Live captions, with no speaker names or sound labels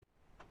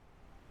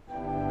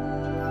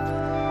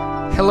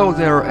Hello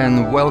there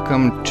and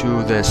welcome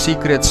to the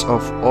Secrets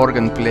of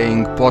Organ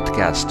Playing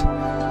podcast.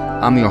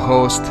 I'm your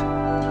host,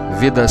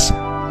 Vidas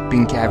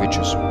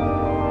Pinkevičius.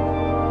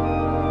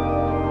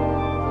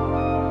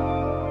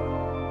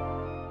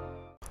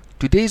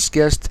 Today's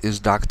guest is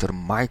Dr.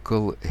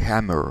 Michael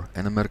Hammer,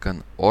 an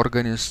American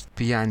organist,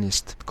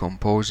 pianist,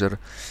 composer,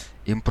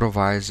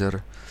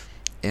 improviser,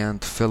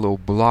 and fellow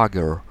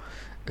blogger,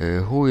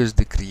 who is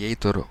the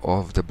creator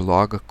of the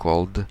blog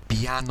called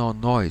Piano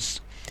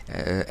Noise.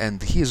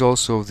 And he is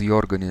also the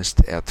organist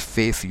at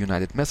Faith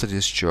United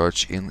Methodist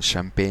Church in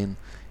Champaign,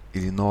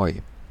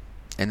 Illinois.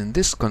 And in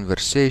this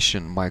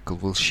conversation, Michael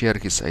will share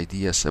his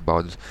ideas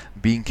about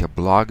being a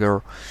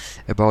blogger,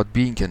 about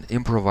being an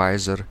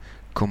improviser,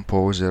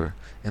 composer,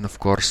 and of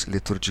course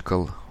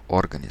liturgical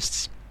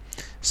organist.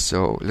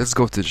 So let's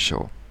go to the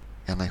show,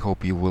 and I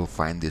hope you will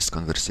find this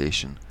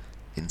conversation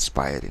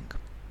inspiring.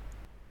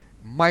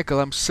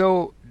 Michael, I'm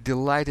so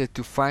delighted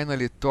to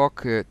finally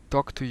talk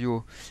to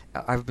you.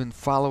 I've been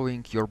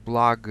following your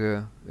blog,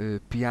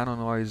 Piano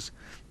Noise,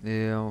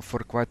 for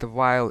quite a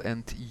while,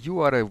 and you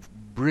are a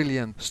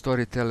brilliant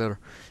storyteller.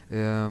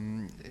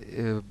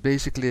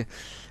 Basically,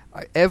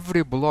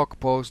 every blog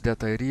post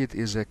that I read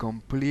is a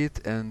complete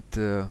and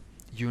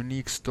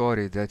unique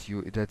story that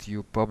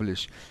you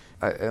publish.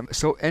 I am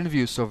so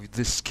envious of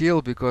this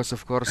skill because,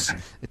 of course,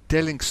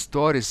 telling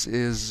stories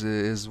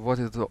is what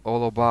it's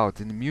all about,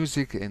 in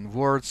music, in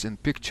words, in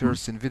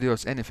pictures, in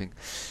videos, anything.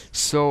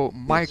 So,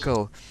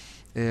 Michael,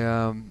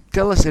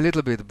 tell us a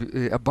little bit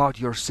about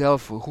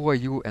yourself. Who are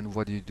you and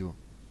what do you do?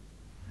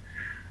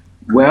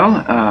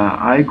 Well,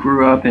 I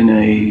grew up in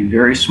a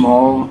very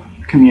small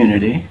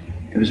community.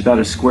 It was about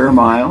a square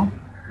mile.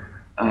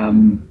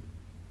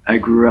 I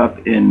grew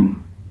up in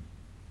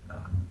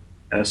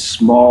a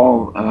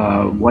small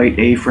white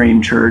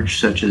A-frame church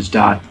such as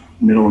Dot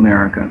Middle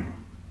America.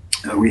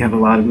 We have a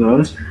lot of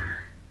those.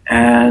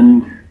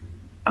 And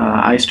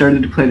I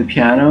started to play the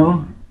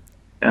piano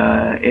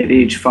at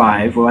age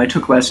 5. Well, I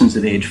took lessons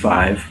at age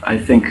 5. I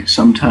think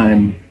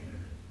sometime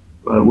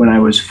when I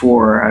was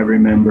 4, I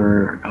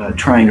remember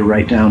trying to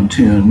write down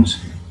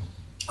tunes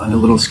on a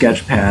little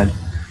sketch pad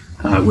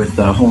with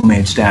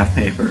homemade staff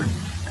paper.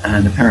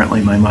 And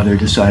apparently my mother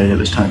decided it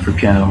was time for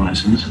piano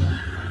lessons.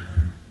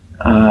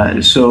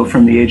 So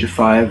from the age of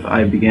 5,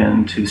 I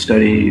began to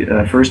study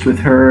first with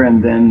her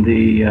and then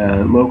the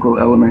local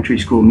elementary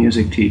school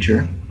music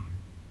teacher.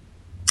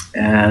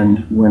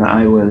 And when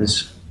I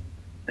was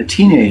a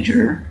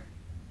teenager,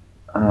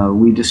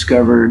 we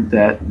discovered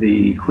that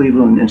the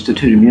Cleveland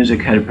Institute of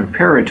Music had a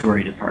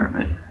preparatory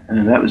department.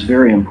 And that was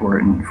very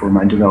important for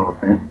my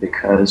development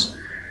because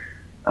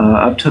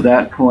up to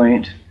that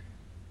point,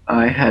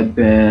 I had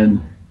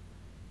been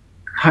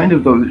kind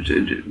of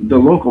the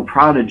local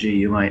prodigy,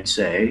 you might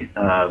say,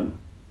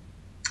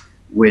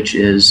 which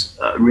is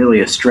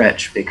really a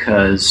stretch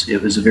because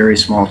it was a very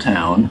small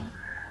town,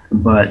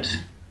 but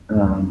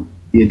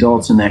the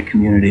adults in that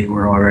community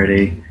were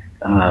already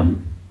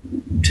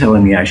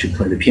telling me I should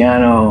play the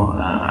piano.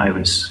 I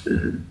was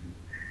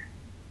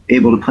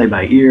able to play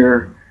by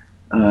ear.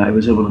 I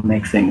was able to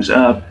make things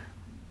up,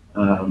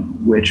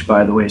 which,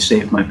 by the way,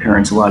 saved my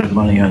parents a lot of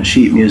money on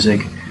sheet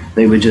music.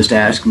 They would just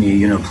ask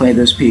me, play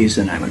this piece,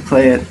 and I would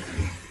play it.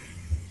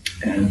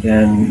 And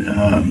then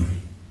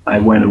I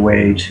went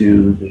away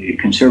to the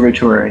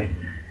conservatory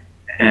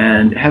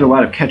and had a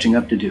lot of catching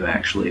up to do,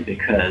 actually,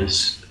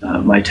 because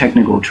my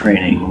technical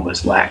training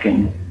was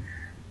lacking.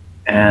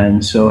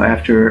 And so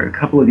after a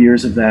couple of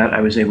years of that, I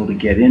was able to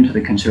get into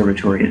the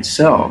conservatory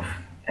itself.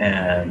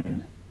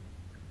 And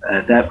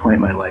at that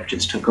point, my life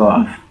just took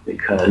off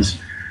because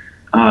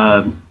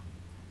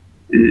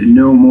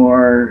no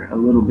more a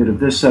little bit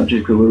of this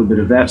subject, a little bit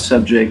of that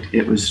subject.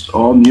 It was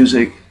all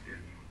music,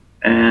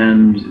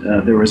 and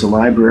there was a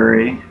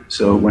library.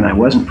 So when I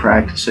wasn't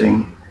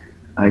practicing,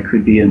 I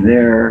could be in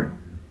there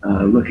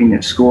looking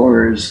at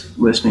scores,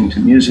 listening to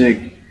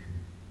music,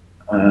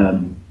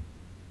 and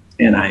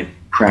I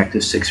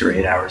practiced 6 or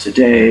 8 hours a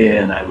day,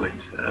 and I would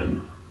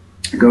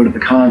go to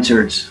the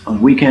concerts.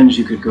 On weekends,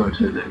 you could go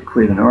to the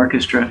Cleveland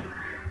Orchestra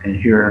and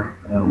hear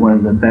one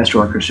of the best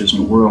orchestras in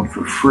the world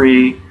for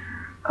free.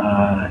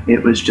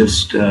 It was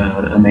just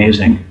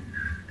amazing.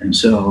 And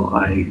so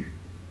I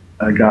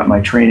got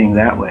my training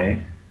that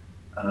way,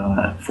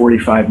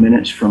 45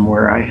 minutes from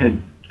where I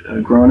had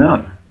grown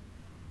up.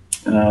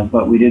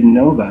 But we didn't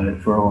know about it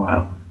for a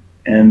while.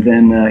 And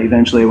then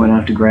eventually I went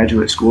off to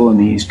graduate school on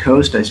the East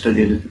Coast. I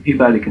studied at the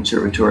Peabody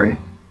Conservatory.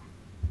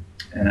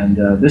 And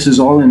this is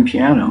all in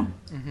piano.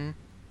 Mm-hmm.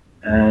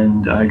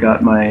 And I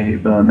got my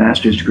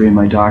master's degree and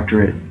my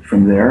doctorate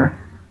from there.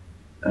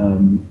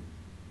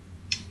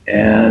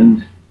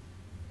 And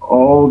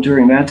all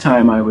during that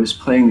time I was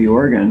playing the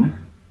organ,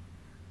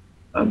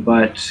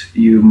 but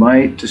you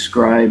might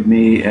describe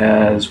me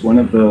as one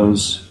of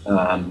those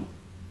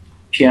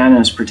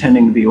pianists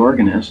pretending to be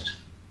organist.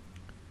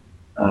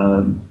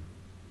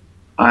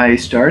 I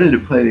started to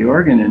play the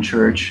organ in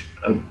church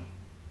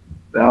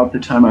about the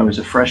time I was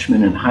a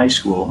freshman in high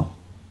school.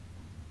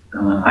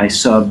 I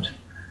subbed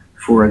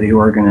for the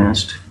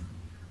organist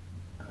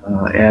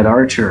at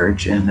our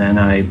church, and then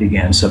I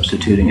began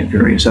substituting at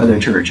various other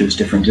churches,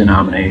 different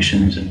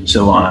denominations, and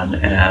so on.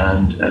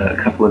 And a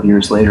couple of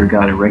years later,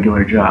 got a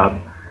regular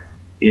job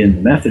in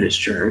the Methodist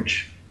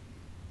Church,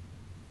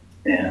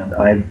 and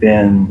I've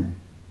been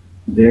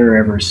there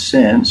ever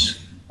since,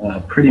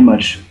 pretty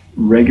much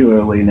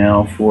regularly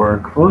now for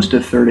close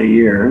to 30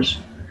 years.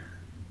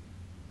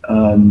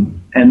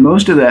 And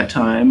most of that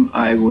time,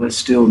 I was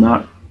still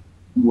not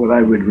what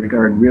I would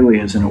regard really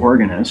as an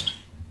organist,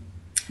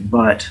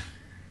 but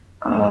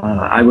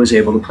I was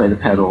able to play the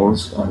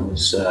pedals.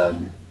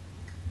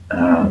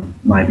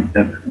 My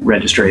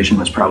registration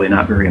was probably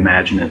not very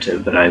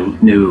imaginative, but I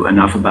knew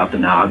enough about the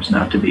knobs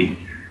not to be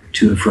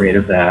too afraid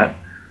of that.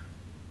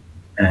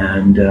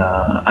 And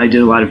I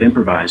did a lot of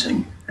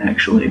improvising,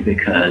 actually,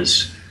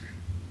 because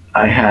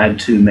I had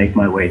to make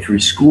my way through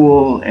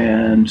school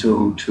and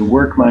to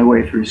work my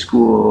way through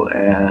school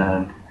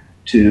and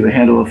to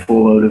handle a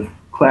full load of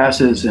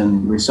classes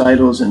and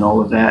recitals and all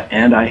of that.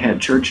 And I had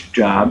church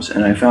jobs,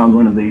 and I found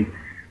one of the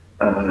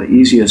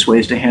easiest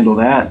ways to handle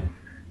that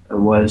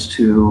was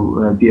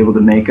to be able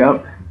to make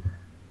up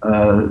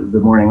the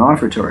morning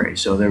offertory.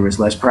 So there was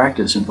less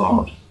practice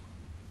involved.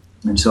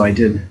 And so I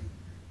did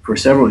for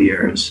several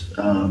years.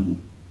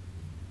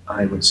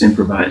 I was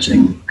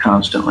improvising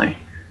constantly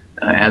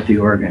at the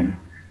organ,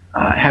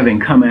 having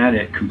come at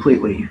it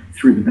completely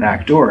through the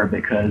back door,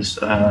 because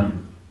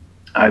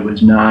I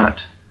was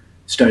not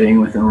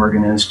studying with an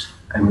organist.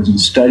 I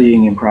wasn't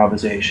studying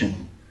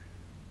improvisation.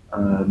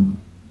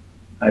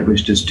 I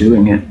was just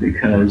doing it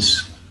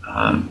because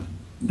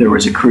there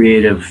was a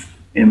creative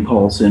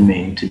impulse in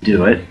me to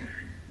do it.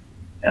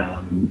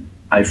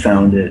 I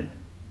found it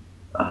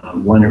a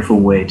wonderful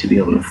way to be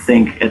able to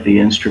think at the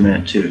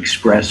instrument, to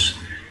express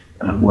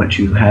what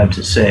you had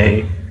to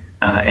say,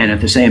 and at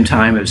the same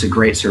time, it was a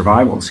great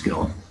survival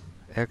skill.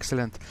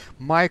 Excellent.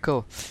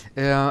 Michael,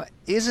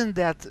 isn't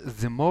that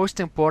the most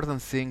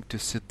important thing, to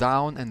sit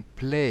down and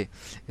play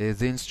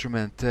the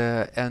instrument?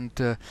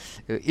 And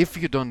if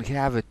you don't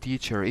have a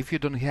teacher, if you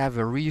don't have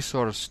a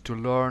resource to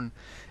learn,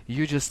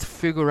 you just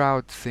figure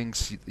out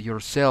things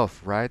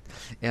yourself, right?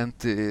 And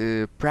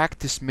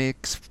practice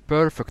makes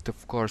perfect,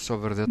 of course,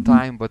 over the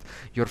time, but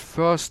your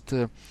first,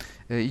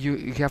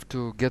 you have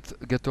to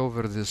get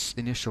over this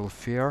initial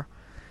fear,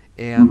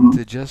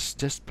 and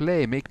just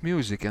play, make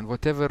music, and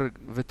whatever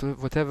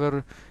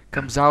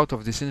comes out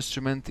of this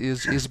instrument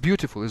is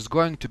beautiful. It's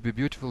going to be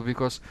beautiful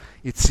because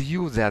it's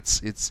you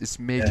it's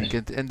making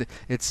it, and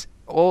it's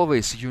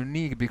always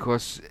unique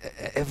because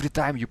every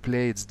time you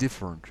play it's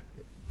different.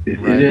 It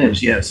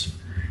is, yes.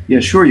 Yeah,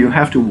 sure, you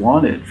have to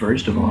want it,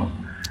 first of all.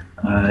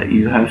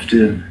 You have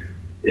to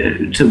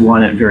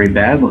want it very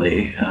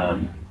badly.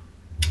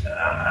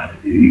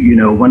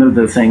 One of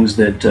the things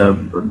that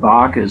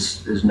Bach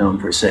is known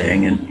for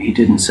saying, and he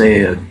didn't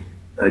say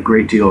a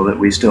great deal that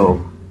we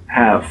still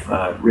have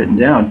written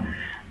down,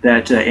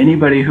 that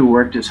anybody who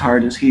worked as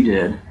hard as he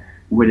did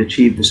would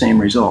achieve the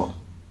same result,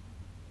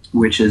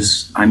 which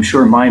is, I'm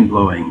sure,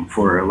 mind-blowing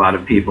for a lot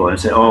of people. And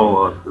say,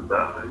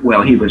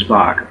 well, he was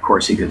Bach, of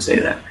course he could say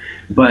that.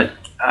 But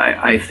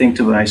I think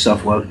to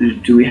myself, well,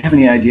 do we have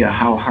any idea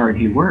how hard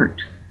he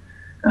worked?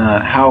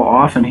 How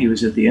often he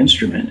was at the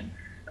instrument?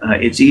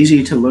 It's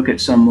easy to look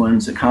at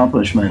someone's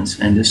accomplishments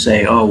and to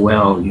say, oh,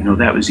 well,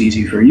 that was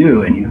easy for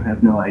you, and you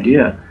have no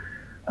idea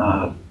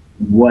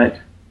what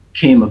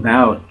came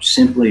about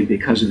simply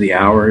because of the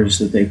hours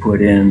that they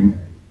put in,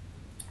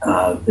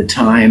 the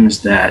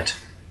times that,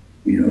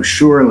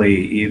 surely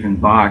even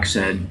Bach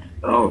said,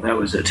 oh, that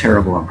was a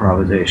terrible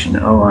improvisation.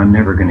 Oh, I'm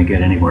never going to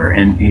get anywhere.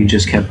 And he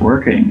just kept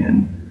working,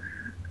 and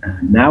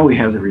now we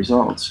have the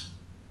results.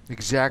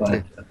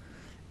 Exactly. But,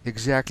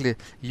 exactly.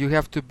 You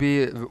have to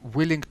be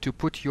willing to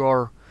put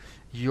your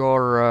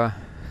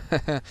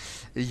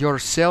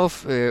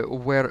yourself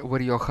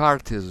where your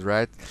heart is,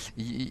 right?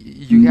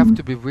 You have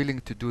to be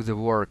willing to do the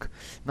work.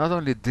 Not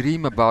only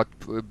dream about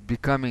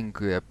becoming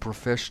a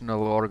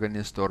professional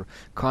organist or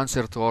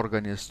concert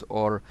organist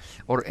or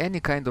any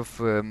kind of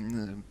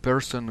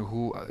person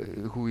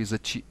who is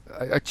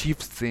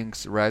achieves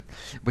things, right?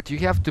 But you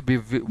have to be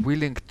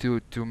willing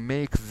to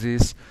make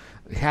this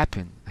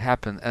happen,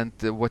 and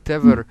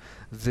whatever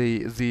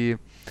the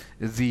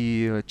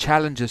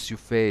challenges you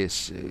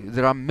face,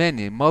 there are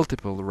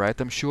multiple,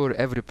 right? I'm sure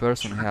every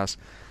person has,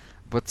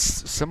 but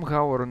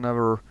somehow or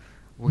another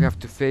we have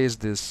to face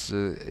this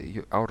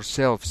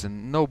ourselves,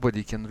 and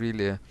nobody can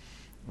really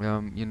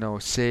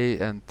say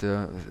and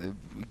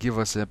give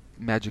us a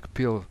magic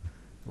pill,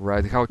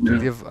 right? How to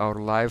live our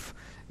life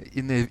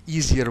in an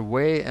easier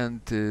way,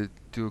 and to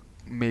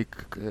make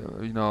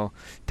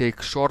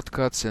take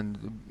shortcuts and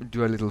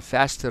do a little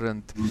faster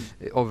and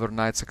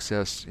overnight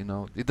success.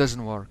 It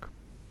doesn't work.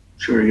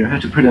 Sure, you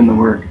have to put in the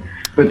work.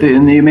 But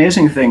the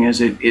amazing thing is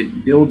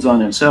it builds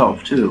on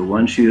itself too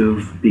once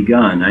you've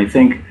begun. I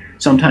think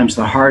sometimes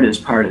the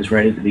hardest part is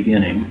right at the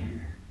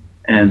beginning,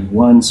 and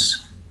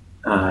once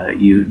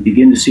you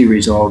begin to see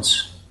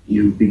results,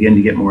 you begin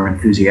to get more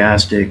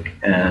enthusiastic,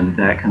 and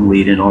that can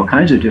lead in all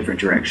kinds of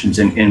different directions,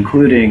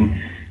 including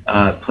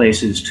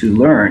places to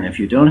learn if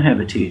you don't have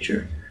a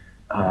teacher.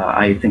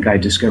 I think I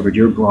discovered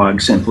your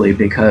blog simply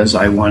because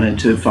I wanted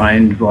to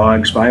find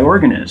blogs by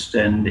organists,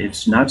 and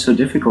it's not so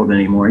difficult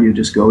anymore. You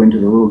just go into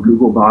the little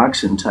Google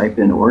box and type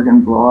in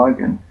organ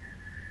blog,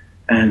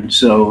 and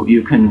so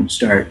you can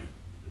start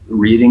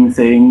reading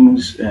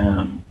things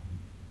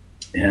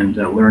and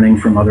learning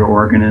from other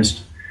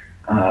organists.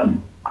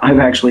 I've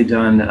actually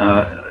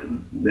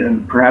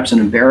done perhaps an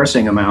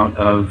embarrassing amount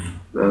of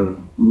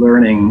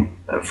learning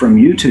from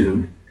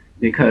YouTube,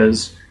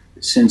 because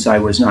since I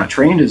was not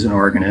trained as an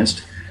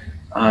organist,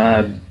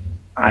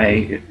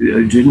 I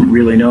didn't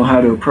really know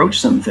how to approach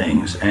some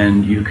things.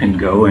 And you can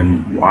go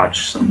and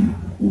watch some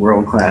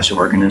world-class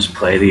organists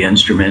play the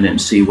instrument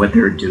and see what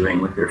they're doing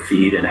with their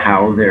feet and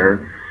how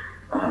they're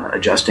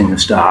adjusting the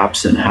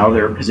stops and how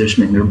they're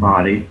positioning their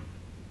body.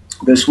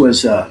 This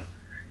was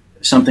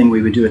something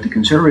we would do at the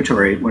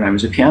conservatory. When I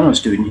was a piano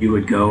student, you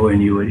would go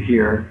and you would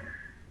hear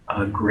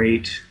a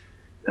great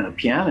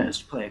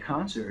pianist play a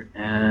concert,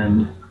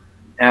 and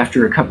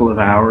after a couple of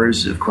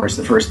hours, of course,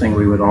 the first thing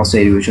we would all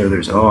say to each other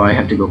is, "Oh, I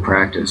have to go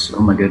practice.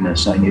 Oh my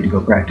goodness, I need to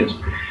go practice."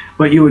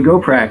 But you would go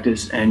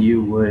practice and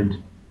you would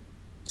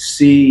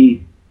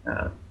see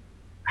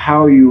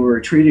how you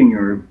were treating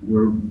your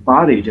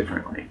body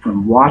differently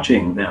from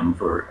watching them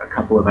for a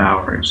couple of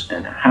hours,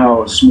 and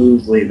how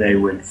smoothly they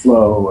would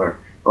flow,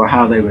 or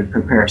how they would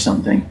prepare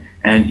something,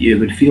 and it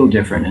would feel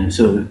different. And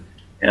so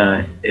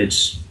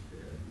it's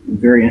a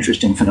very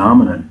interesting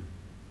phenomenon.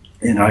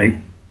 And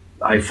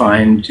I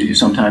find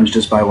sometimes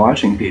just by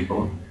watching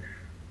people,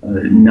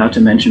 not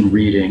to mention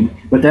reading,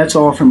 but that's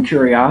all from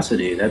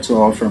curiosity. That's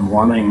all from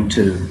wanting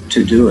to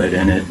do it,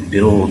 and it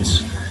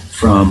builds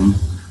from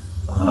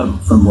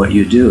what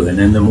you do. And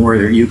then the more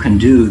you can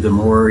do, the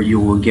more you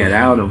will get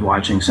out of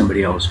watching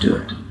somebody else do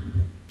it.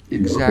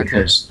 Exactly.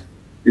 Because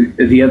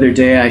the other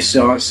day I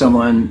saw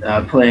someone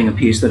playing a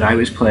piece that I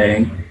was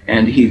playing,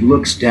 and he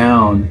looks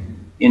down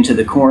into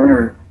the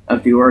corner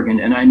of the organ,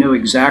 and I know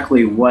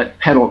exactly what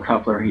pedal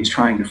coupler he's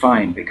trying to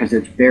find, because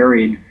it's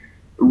buried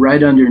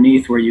right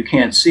underneath where you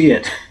can't see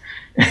it.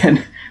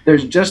 And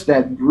there's just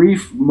that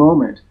brief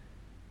moment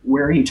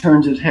where he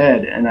turns his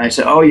head, and I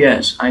say, "Oh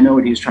yes, I know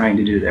what he's trying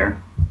to do there,"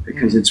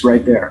 because it's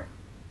right there.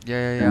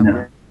 Yeah.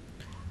 And,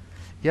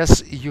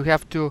 yes, you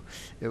have to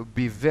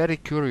be very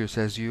curious,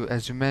 as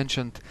you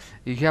mentioned.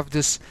 You have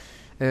this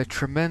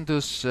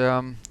tremendous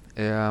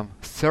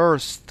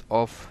thirst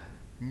of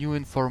new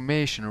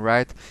information,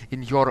 right,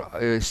 in your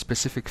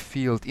specific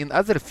field, in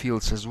other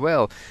fields as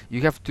well.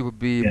 You have to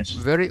be Yes.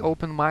 very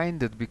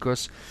open-minded,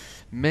 because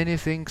many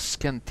things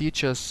can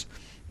teach us,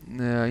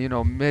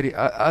 many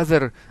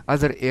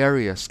other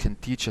areas can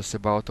teach us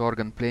about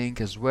organ playing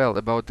as well,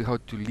 about how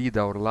to lead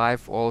our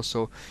life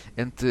also,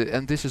 and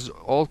this is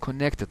all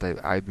connected,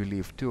 I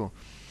believe, too.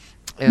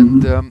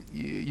 And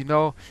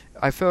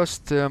I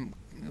first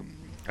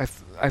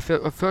I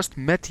first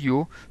met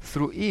you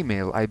through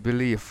email, I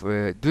believe.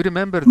 Do you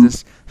remember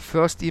this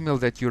first email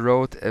that you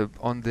wrote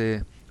on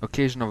the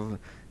occasion of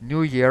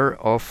New Year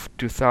of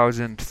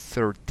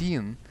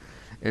 2013?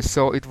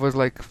 So it was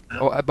like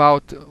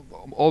about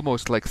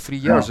almost like 3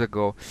 years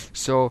ago.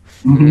 So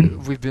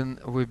we've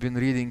been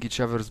reading each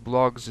other's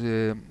blogs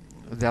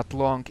that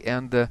long,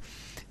 and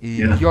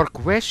your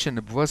question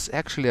was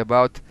actually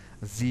about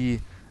the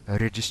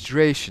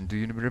registration. Do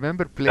you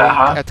remember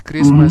playing at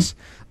Christmas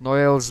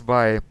Noels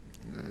by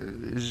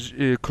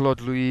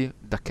Claude Louis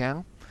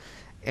Daquin?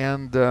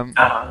 And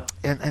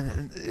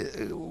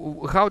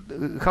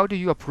how do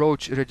you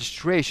approach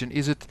registration?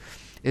 Is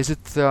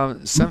it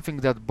something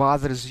that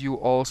bothers you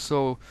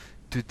also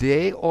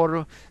today,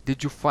 or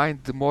did you find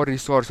more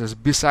resources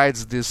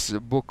besides this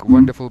book,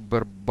 wonderful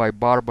by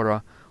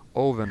Barbara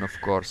Owen, of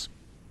course?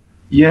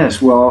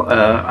 Yes, well,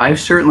 I've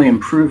certainly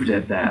improved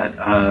at that.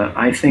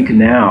 I think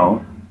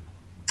now,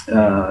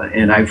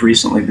 and I've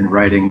recently been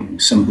writing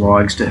some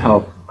blogs to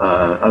help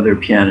other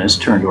pianists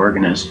turned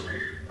organists.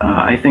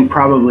 I think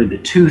probably the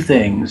two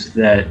things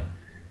that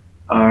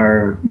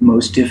are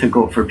most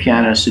difficult for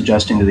pianists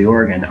adjusting to the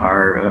organ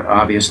are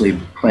obviously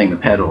playing the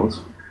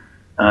pedals,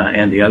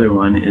 and the other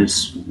one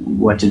is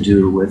what to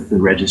do with the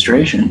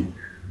registration.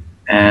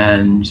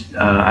 And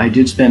I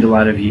did spend a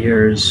lot of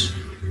years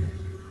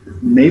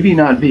maybe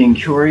not being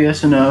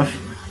curious enough,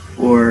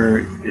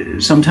 or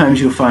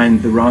sometimes you'll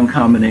find the wrong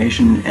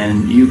combination,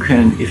 and you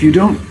can, if you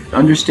don't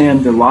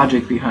understand the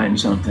logic behind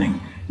something,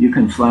 you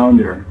can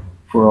flounder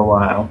for a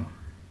while.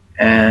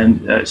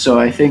 And so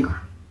I think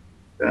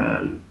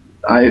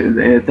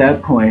at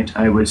that point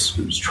I was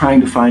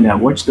trying to find out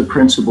what's the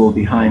principle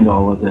behind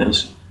all of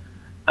this.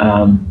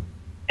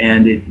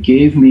 And it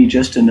gave me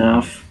just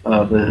enough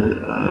of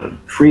a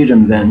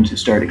freedom then to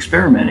start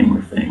experimenting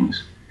with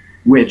things,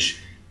 which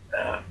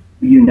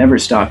you never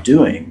stop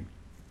doing.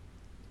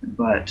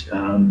 But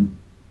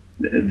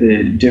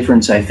the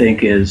difference, I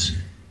think, is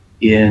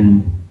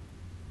in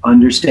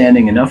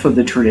understanding enough of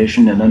the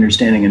tradition and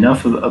understanding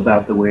enough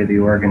about the way the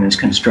organ is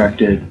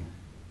constructed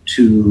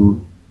to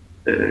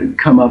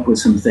come up with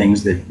some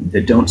things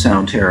that don't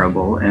sound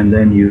terrible, and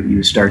then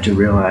you start to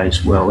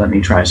realize, well, let me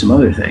try some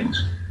other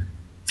things.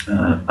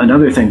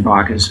 Another thing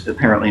Bach is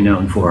apparently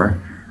known for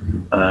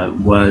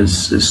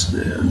was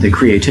the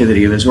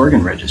creativity of his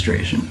organ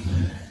registration.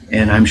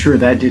 And I'm sure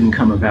that didn't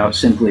come about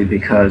simply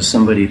because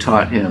somebody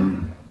taught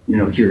him,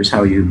 here's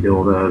how you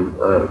build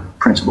a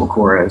principal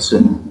chorus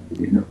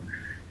and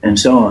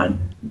so on.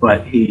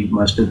 But he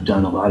must have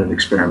done a lot of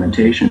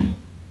experimentation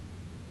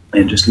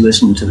and just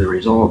listened to the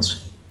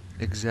results.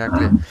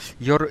 Exactly.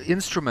 Your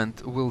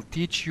instrument will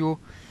teach you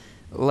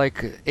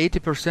like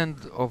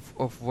 80%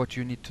 of what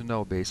you need to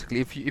know, basically.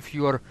 If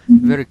you are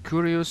very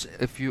curious,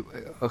 if you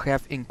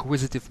have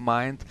inquisitive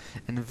mind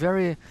and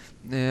very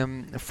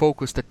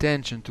focused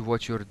attention to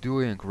what you're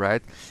doing,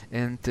 right?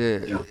 And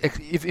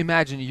if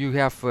imagine you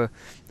have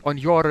on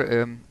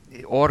your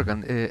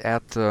organ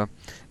at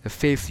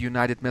Faith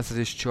United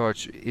Methodist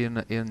Church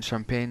in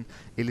Champaign,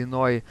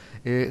 Illinois,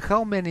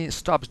 how many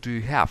stops do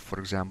you have, for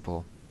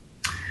example?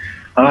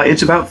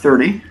 It's about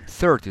 30.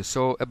 30,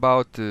 so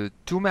about 2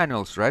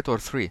 manuals, right? Or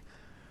 3?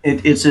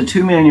 It's a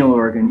two-manual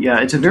organ. Yeah,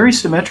 it's a very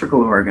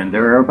symmetrical organ.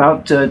 There are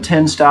about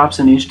 10 stops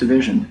in each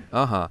division.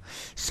 Uh-huh.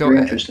 So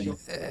very interesting.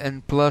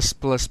 And plus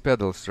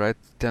pedals, right?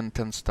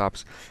 10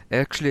 stops.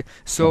 Actually,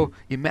 so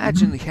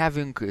imagine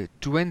having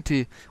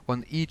 20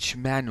 on each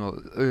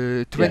manual,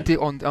 20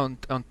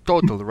 on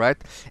total, right?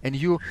 And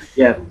you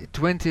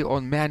 20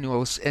 on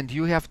manuals, and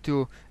you have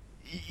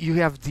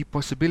the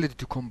possibility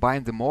to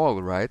combine them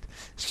all, right?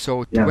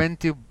 So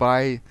 20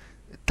 by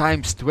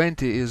times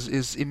 20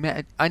 is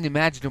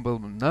unimaginable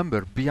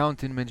number,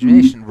 beyond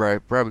imagination,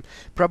 right?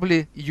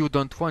 Probably you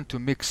don't want to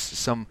mix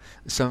some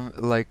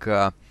like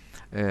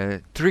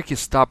tricky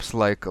stops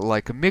like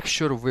a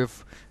mixture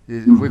with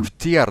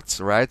tierce,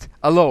 right?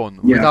 Alone,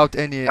 without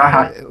any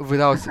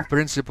without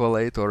principal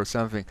aid or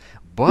something.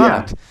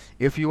 But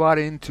if you are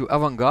into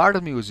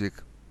avant-garde music,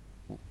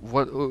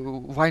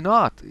 why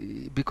not?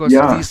 Because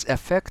these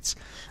effects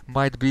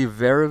might be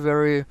very,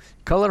 very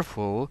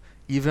colorful,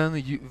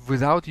 even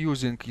without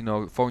using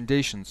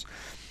foundations.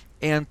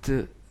 And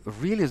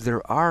really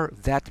there are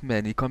that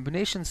many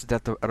combinations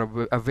that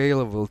are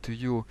available to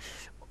you,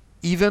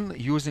 even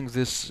using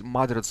this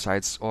moderate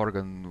size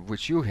organ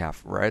which you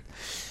have, right?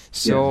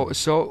 So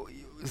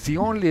the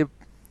only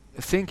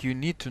thing you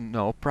need to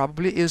know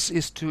probably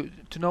is to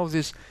know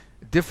this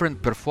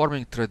different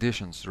performing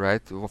traditions,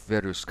 right, of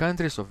various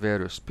countries, of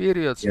various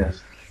periods.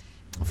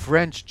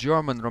 French,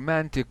 German,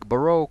 Romantic,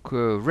 Baroque,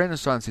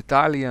 Renaissance,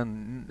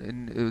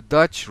 Italian,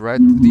 Dutch, right?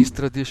 These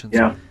traditions.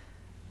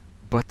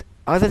 But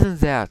other than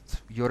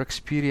that, your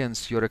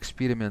experience, your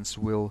experiments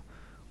will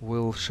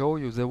show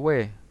you the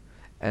way.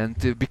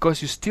 And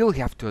because you still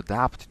have to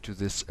adapt to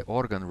this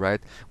organ,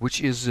 right? Which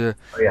is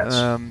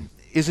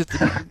is it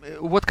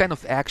what kind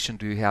of action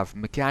do you have?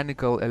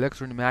 Mechanical,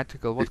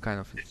 electro-pneumatical? What kind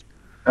of it?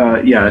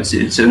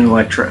 It's an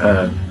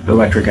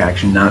electric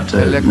action, not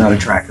a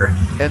tracker.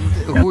 And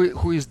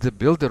who is the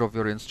builder of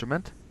your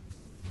instrument?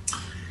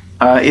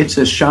 It's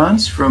a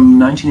Chance from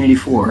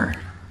 1984.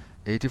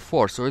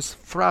 84. So it's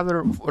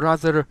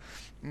rather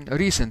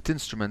recent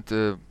instrument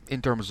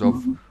in terms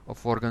of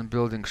organ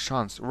building,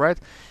 Chance, right?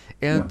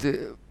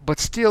 And but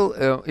still,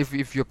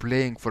 if you're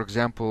playing, for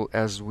example,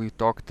 as we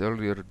talked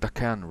earlier,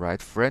 Dakan,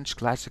 right, French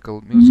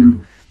classical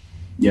music.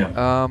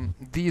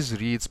 These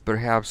reeds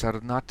perhaps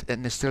are not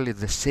necessarily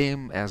the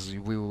same as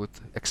we would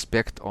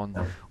expect on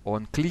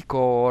Clicquot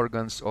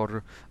organs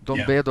or Dom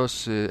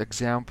Bedo's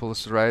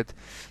examples, right?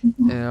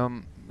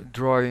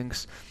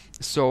 Drawings.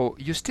 So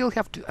you still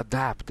have to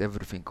adapt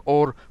everything.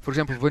 Or, for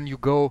example, when you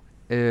go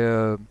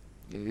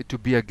to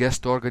be a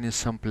guest organist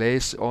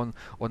someplace on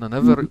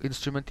another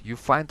instrument, you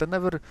find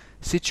another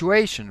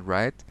situation,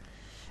 right?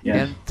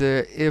 And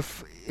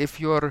if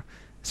you're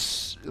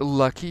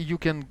lucky, you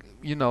can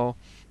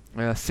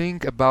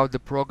think about the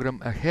program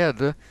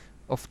ahead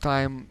of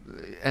time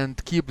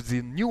and keep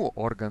the new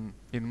organ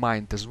in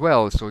mind as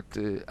well, so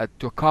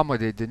to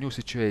accommodate the new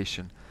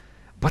situation.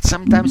 But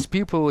sometimes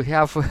people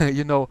have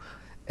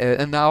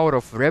an hour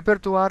of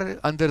repertoire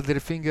under their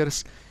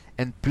fingers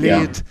and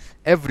play it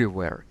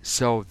everywhere.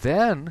 So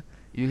then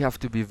you have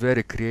to be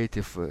very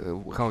creative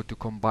how to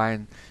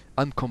combine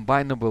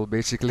uncombinable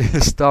basically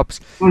stops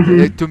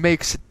to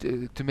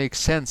make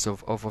sense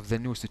of the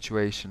new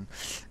situation.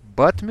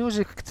 But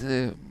music,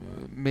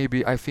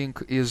 maybe I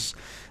think, is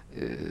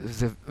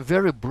the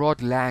very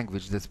broad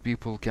language that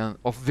people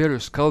of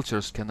various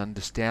cultures can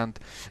understand.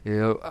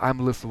 I'm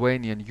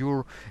Lithuanian,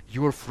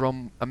 you're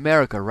from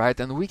America, right?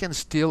 And we can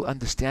still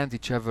understand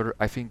each other,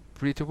 I think,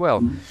 pretty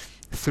well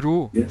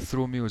through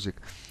music,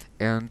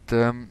 and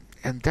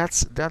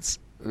that's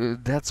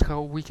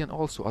how we can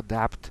also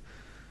adapt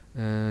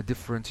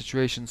different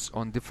situations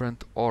on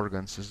different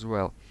organs as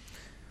well.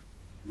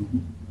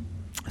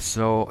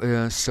 So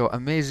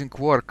amazing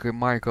work,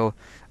 Michael.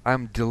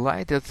 I'm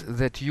delighted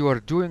that you are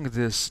doing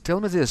this.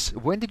 Tell me this: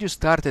 when did you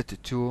start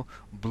to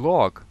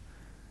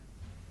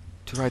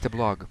write a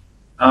blog?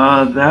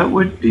 That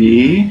would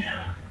be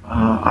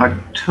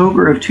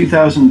October of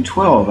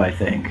 2012, I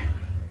think.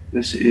 I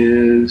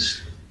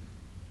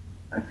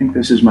think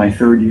this is my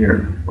third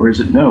year, or is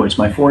it? No, it's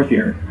my fourth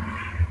year.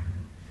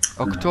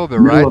 October,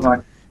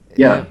 right?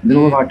 Yeah,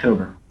 middle of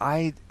October.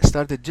 I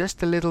started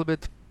just a little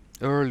bit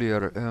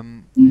earlier,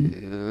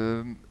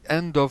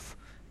 end of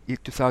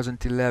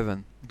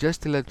 2011,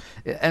 just 11,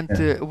 and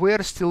Yeah.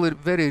 we're still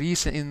very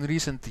recent in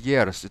recent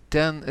years,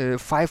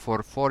 5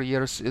 or 4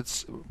 years.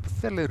 It's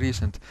fairly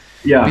recent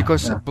Yeah.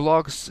 because Yeah.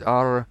 blogs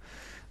are,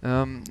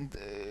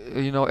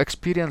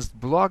 experienced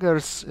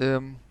bloggers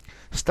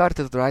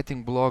started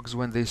writing blogs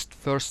when they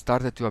first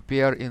started to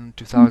appear in Mhm.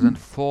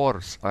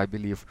 2004, I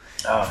believe.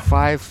 Oh,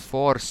 5,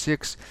 4,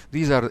 6.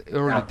 These are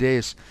early yeah.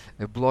 days.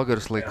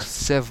 Bloggers like Yeah.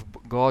 Seth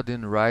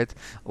Godin, right?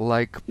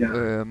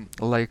 Yeah.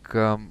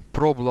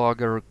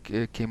 ProBlogger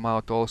came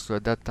out also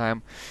at that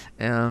time,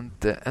 and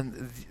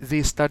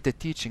they started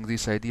teaching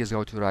these ideas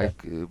how to write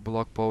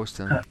blog posts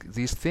and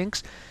these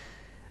things.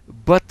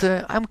 But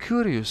I'm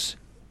curious,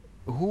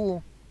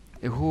 who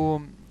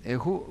who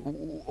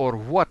who or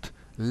what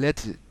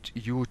led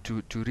you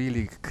to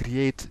really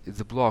create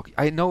the blog?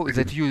 I know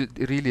that you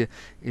really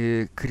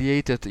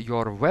created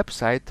your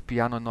website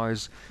Piano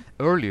Noise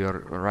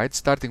earlier, right?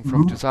 Starting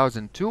from Mhm.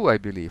 2002, I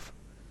believe.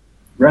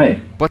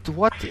 Right. But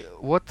what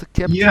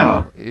kept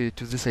Yeah. you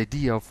to this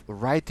idea of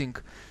writing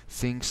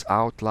things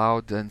out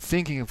loud and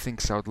thinking of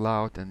things out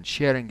loud and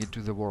sharing it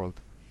to the world?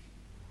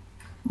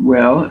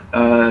 Well,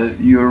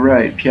 you're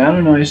right.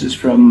 Piano Noise is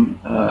from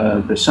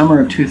the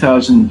summer of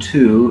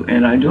 2002,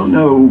 and I don't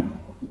know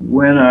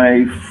when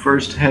I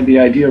first had the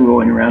idea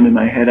rolling around in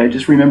my head. I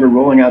just remember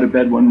rolling out of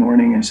bed one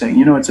morning and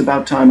saying, it's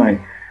about time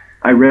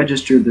I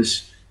registered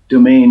this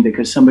domain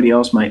because somebody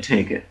else might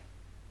take it.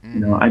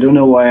 Mm-hmm. I don't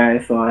know why I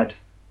thought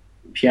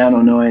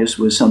Piano Noise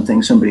was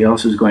something somebody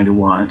else was going to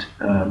want.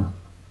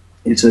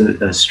 It's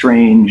a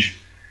strange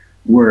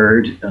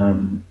word,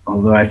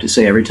 although I have to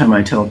say every time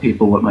I tell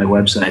people what my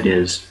website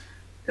is,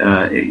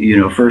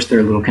 first they're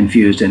a little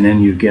confused, and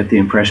then you get the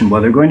impression,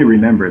 well, they're going to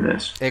remember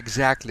this.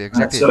 Exactly,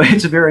 exactly. So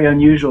it's a very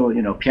unusual,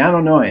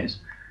 Piano Noise.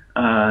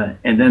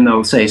 And then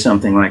they'll say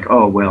something like,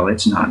 oh, well,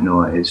 it's not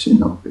noise,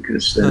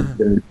 because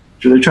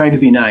they're trying to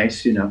be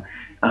nice,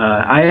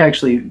 I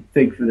actually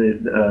think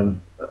that,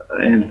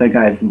 and I think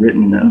I've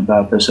written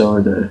about this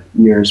over the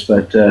years,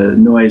 but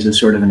noise is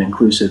sort of an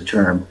inclusive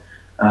term.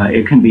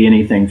 It can be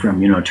anything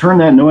from, turn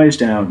that noise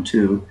down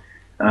to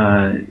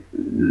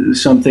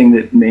something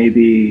that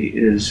maybe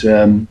is,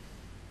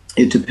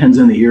 it depends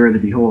on the ear of the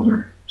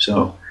beholder.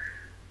 So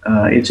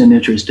I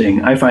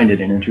find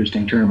it an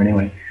interesting term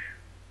anyway.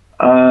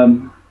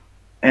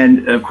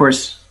 And of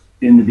course,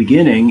 in the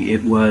beginning,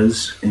 it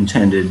was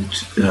intended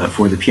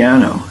for the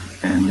piano.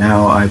 And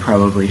now I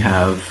probably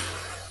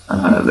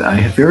I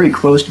have very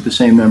close to the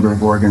same number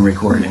of organ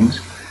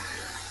recordings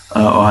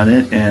on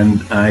it,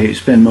 and I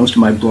spend most of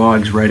my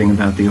blogs writing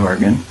about the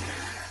organ,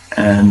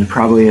 and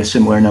probably a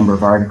similar number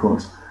of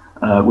articles,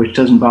 which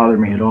doesn't bother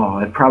me at all.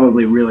 It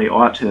probably really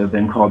ought to have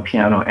been called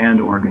Piano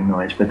and Organ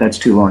Noise, but that's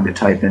too long to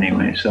type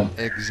anyway. So,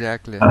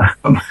 Exactly.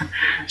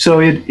 so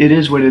it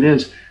is what it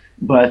is.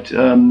 But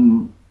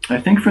I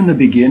think from the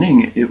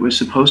beginning, it was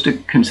supposed to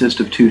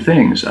consist of two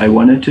things. I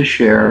wanted to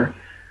share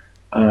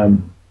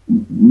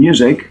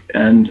music,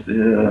 and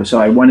so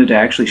I wanted to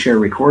actually share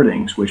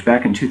recordings, which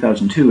back in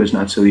 2002 is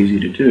not so easy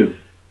to do.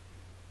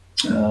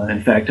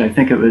 In fact, I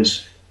think it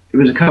was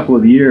a couple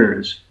of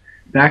years.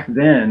 Back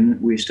then,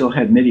 we still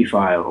had MIDI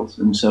files,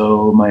 and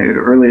so my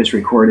earliest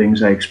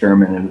recordings, I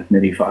experimented with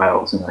MIDI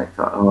files, and I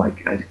thought, oh, I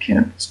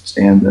can't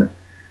stand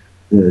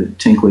the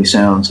tinkly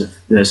sounds of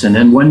this. And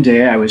then one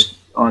day I was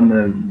on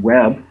the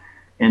web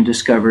and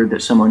discovered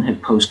that someone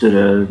had posted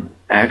an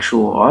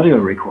actual audio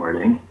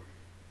recording,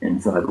 and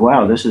thought,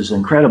 wow, this is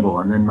incredible.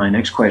 And then my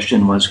next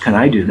question was, can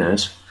I do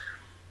this?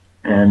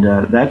 And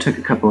that took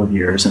a couple of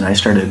years, and I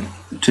started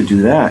to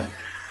do that.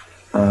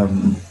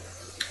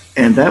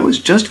 And that was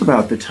just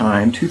about the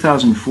time,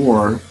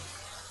 2004,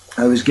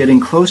 I was getting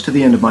close to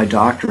the end of my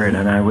doctorate,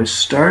 and I was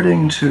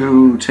starting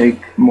to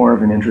take more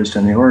of an interest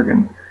in the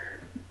organ.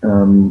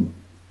 And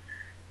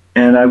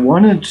I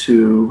wanted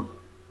to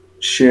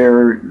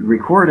share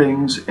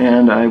recordings,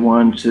 and I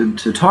wanted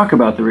to talk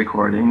about the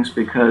recordings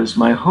because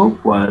my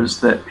hope was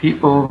that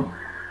people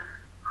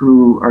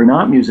who are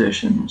not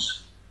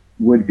musicians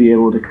would be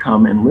able to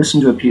come and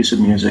listen to a piece of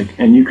music.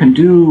 And you can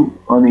do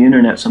on the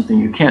internet something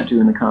you can't do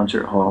in the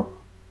concert hall,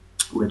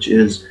 which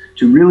is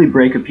to really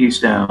break a piece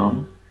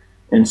down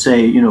and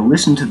say,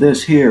 listen to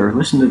this here,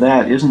 listen to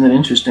that. Isn't it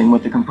interesting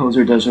what the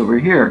composer does over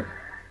here?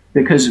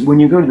 Because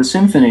when you go to the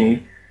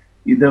symphony,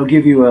 they'll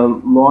give you a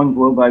long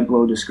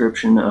blow-by-blow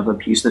description of a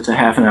piece that's a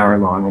half an hour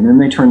long, and then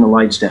they turn the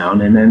lights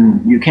down, and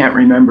then you can't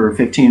remember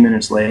 15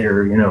 minutes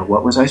later,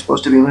 what was I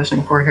supposed to be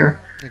listening for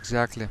here?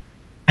 Exactly.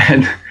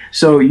 And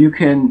so you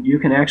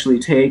can actually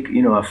take, a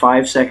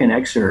 5-second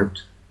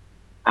excerpt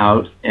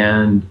out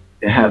and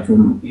have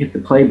them hit the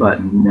play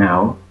button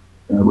now,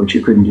 which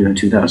you couldn't do in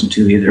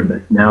 2002 either,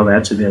 but now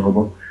that's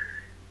available.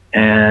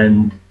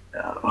 And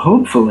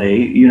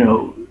hopefully,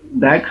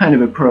 that kind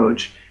of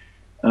approach,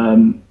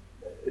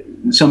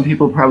 some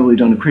people probably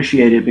don't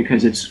appreciate it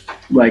because it's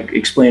like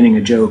explaining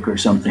a joke or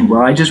something.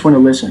 Well, I just want to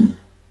listen.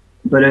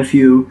 But if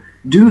you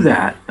do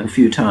that a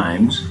few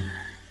times,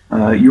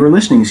 your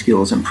listening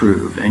skills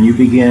improve, and you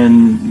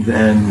begin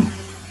then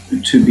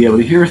to be able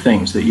to hear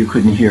things that you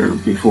couldn't hear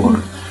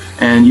before.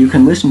 And you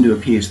can listen to a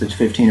piece that's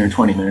 15 or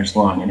 20 minutes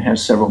long and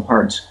has several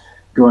parts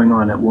going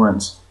on at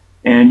once,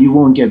 and you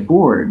won't get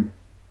bored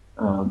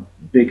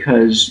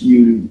because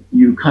you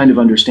kind of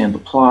understand the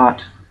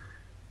plot,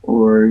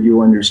 or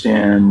you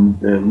understand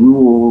the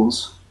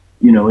rules.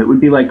 You know, it would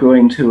be like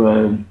going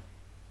to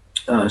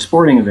a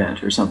sporting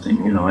event or something.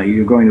 You know,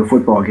 you're going to a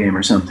football game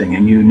or something,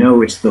 and you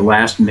know it's the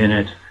last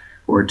minute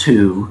or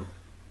two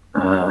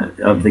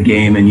of the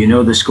game, and you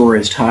know the score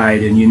is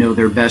tied, and you know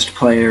their best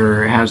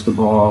player has the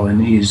ball,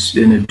 and he's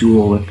in a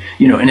duel.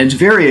 You know, and it's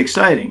very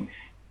exciting,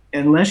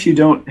 unless you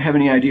don't have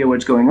any idea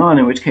what's going on,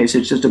 in which case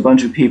it's just a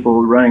bunch of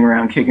people running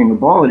around kicking a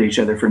ball at each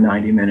other for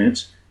 90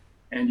 minutes,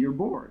 and you're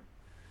bored.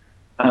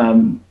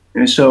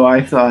 And so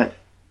I thought,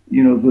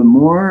 you know, the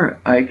more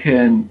I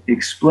can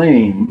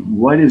explain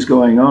what is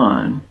going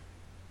on,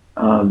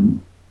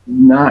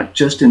 not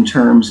just in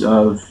terms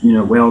of, you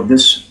know, well,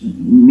 this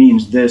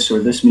means this or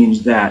this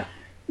means that.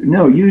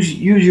 No, use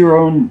your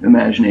own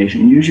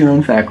imagination, use your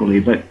own faculty,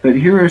 but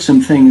here are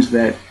some things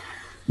that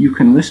you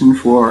can listen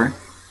for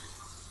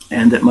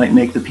and that might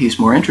make the piece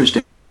more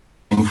interesting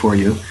for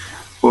you,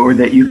 or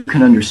that you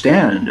can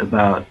understand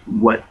about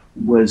what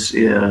was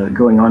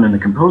going on in the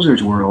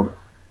composer's world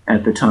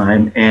at the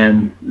time,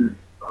 and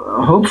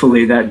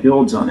hopefully that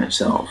builds on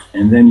itself,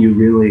 and then you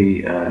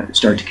really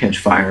start to catch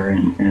fire,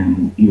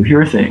 and you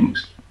hear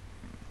things,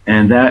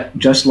 and that,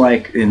 just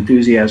like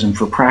enthusiasm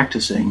for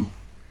practicing,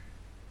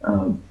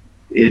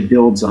 it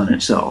builds on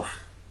itself,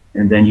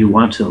 and then you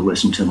want to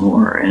listen to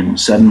more, and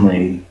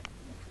suddenly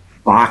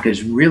Bach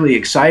is really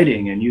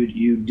exciting, and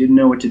you didn't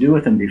know what to do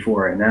with him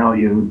before, and now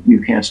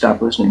you can't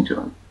stop listening to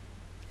him.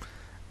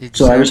 Exactly.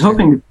 So I was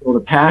hoping to build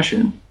a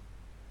passion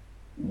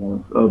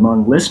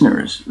among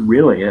listeners,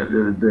 really.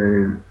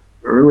 The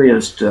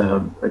earliest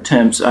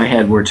attempts I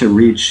had were to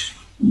reach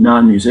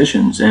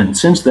non-musicians, and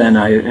since then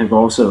I have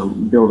also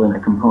built in a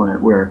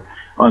component where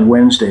on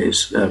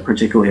Wednesdays,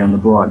 particularly on the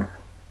blog,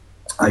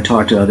 I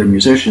talk to other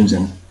musicians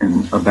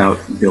and about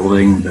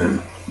building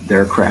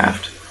their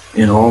craft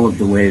in all of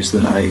the ways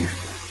that I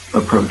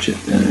approach it: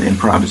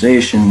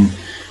 improvisation,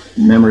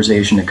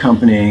 memorization,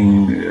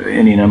 accompanying,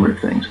 any number of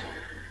things.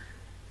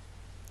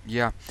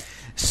 Yeah.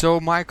 So,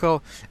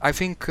 Michael, I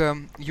think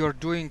you're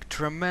doing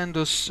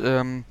tremendous,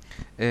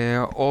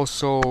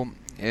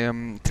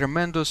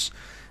 tremendous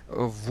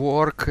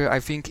work, I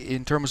think,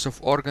 in terms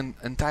of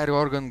entire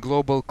organ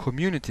global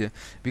community,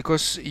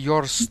 because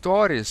your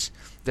stories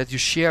that you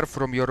share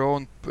from your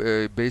own,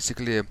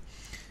 basically,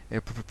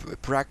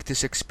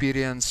 practice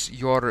experience,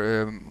 your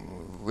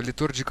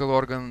liturgical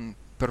organ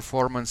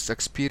performance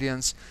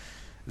experience,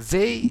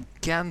 they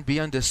can be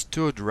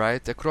understood,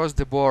 right, across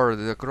the board,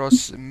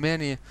 across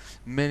many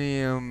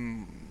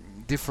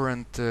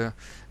different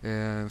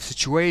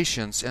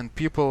situations, and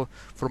people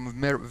from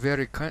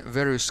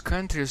various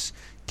countries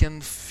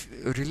can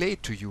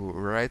relate to you,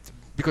 right,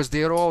 because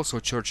they are also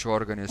church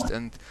organists,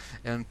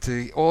 and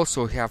they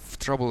also have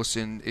troubles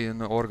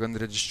in organ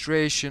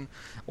registration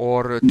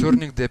or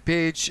turning the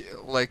page,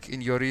 like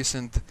in your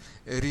recent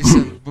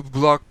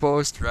blog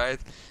post, right?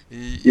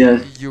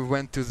 Yes. You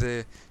went to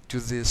the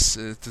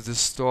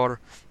store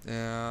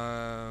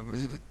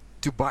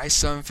to buy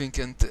something,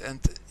 and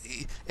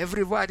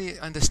everybody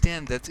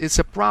understand that it's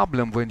a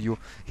problem when you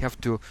have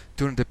to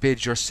turn the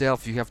page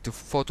yourself. You have to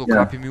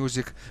photocopy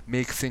music,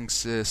 make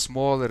things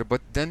smaller,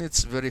 but then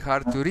it's very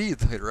hard to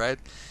read, right?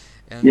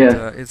 And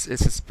it's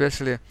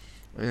especially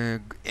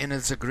and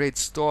it's a great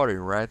story,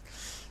 right?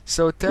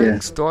 So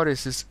telling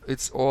stories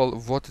it's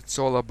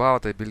all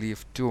about, I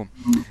believe, too.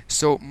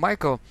 So,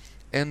 Michael,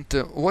 and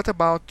what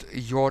about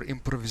your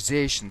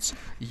improvisations?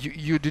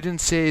 You didn't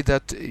say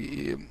that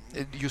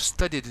you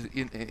studied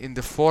in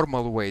the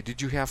formal way.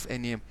 Did you have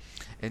any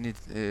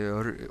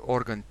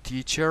organ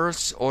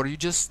teachers, or you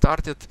just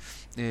started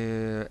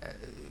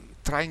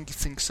trying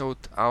things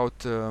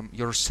out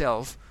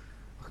yourself?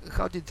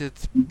 How did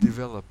it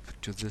develop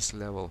to this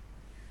level?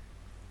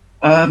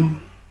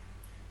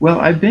 Well,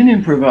 I've been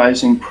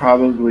improvising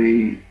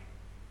probably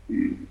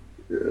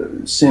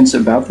since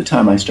about the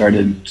time I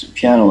started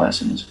piano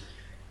lessons.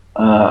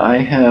 I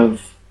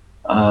have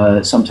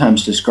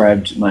sometimes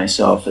described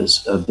myself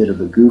as a bit of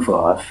a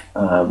goof-off.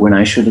 When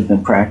I should have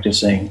been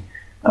practicing,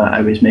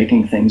 I was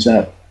making things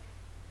up.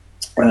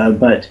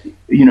 But,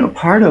 you know,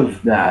 part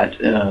of that,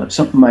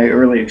 some of my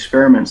early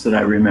experiments that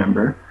I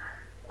remember,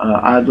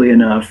 oddly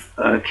enough,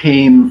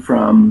 came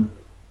from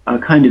a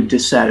kind of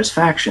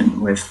dissatisfaction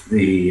with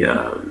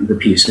the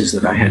pieces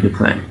that I had to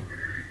play.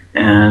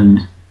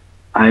 And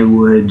I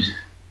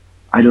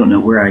don't know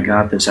where I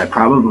got this. I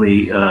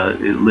probably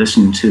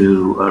listened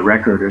to a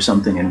record or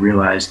something and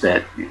realized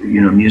that, you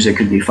know, music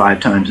could be 5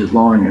 times as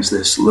long as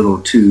this little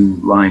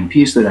 2-line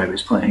piece that I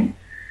was playing.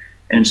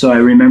 And so I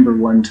remember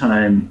one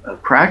time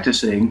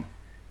practicing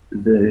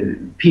the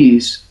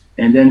piece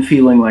and then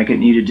feeling like it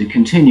needed to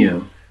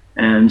continue.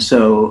 And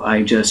so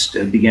I just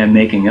began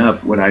making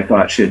up what I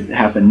thought should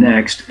happen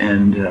next,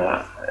 and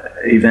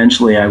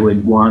eventually I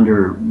would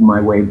wander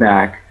my way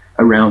back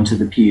around to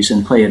the piece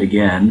and play it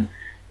again,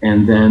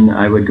 and then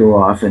I would go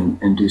off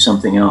and do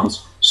something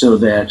else, so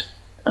that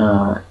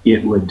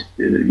it would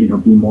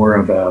be more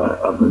of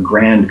a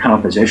grand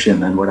composition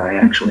than what I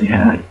actually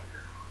had.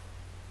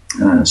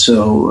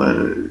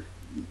 So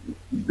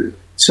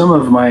some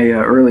of my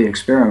early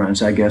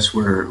experiments, I guess,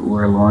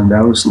 were along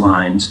those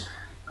lines,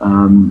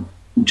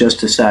 just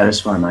to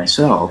satisfy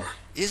myself.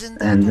 Isn't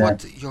that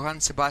what Johann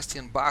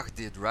Sebastian Bach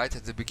did, right,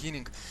 at the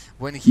beginning,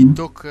 when he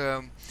took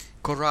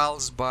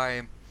chorales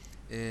by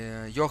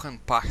Johann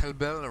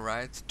Pachelbel,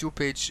 right,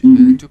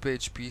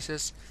 two-page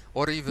pieces,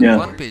 or even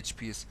one-page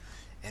piece,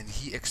 and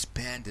he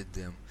expanded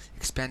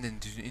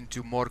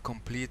into more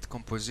complete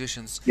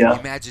compositions,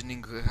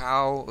 imagining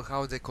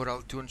how the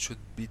choral tune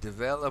should be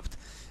developed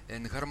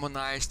and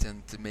harmonized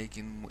and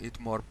making it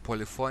more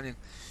polyphonic.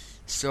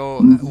 So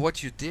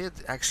what you did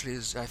actually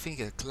is, I think,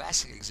 a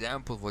classic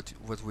example of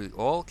what we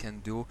all can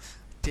do,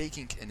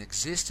 taking an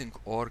existing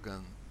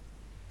organ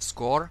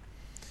score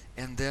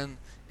and then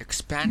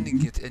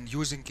expanding it and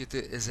using it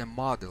as a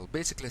model,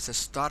 basically as a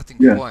starting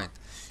point,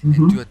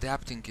 and to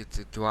adapting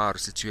it to our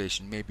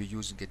situation, maybe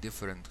using a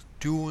different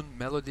tune,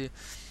 melody,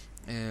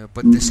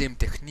 but the same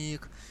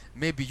technique,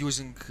 maybe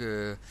using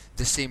the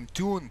same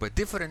tune but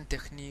different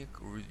technique,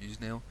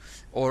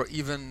 or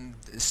even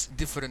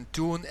different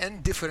tune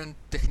and different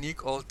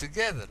technique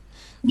altogether.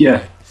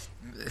 Yeah.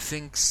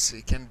 Things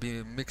can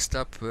be mixed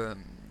up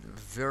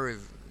very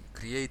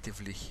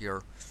creatively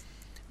here,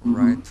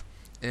 right?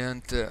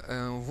 And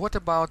what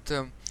about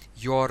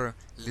your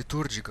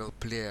liturgical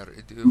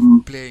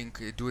playing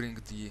during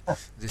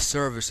the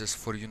services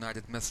for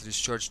United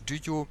Methodist Church? Do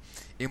you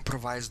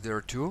improvise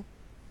there too?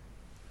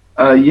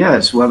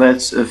 Yes, well,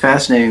 that's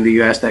fascinating that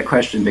you asked that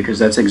question, because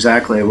that's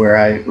exactly where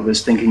I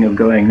was thinking of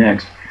going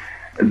next.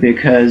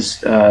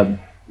 Because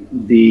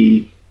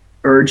the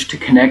urge to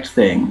connect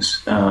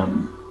things,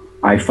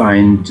 I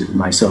find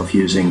myself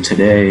using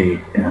today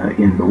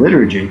in the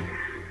liturgy.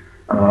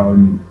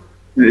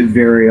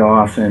 Very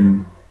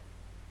often,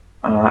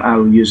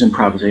 I'll use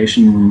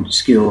improvisation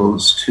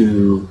skills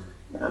to,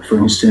 for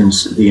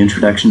instance, the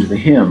introduction to the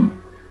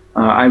hymn.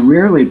 I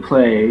rarely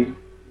play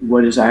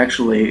what is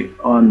actually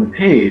on the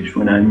page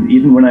when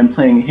I'm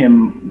playing a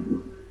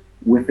hymn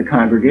with the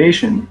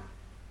congregation.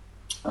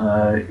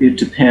 It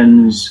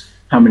depends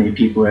how many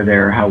people are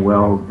there, how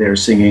well they're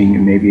singing,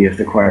 and maybe if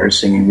the choir is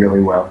singing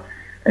really well.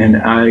 And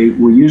I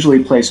will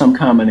usually play some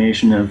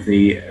combination of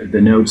the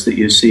notes that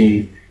you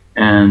see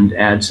and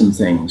add some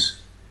things.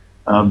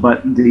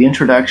 But the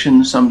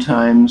introduction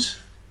sometimes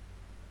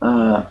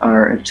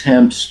are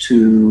attempts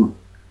to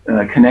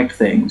connect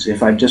things.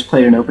 If I've just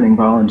played an opening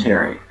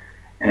voluntary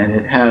and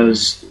it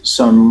has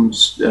some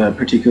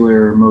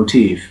particular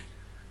motif,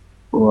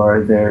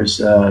 or there's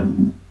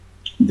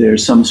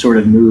some sort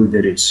of mood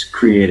that it's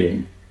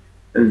creating,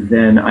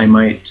 then I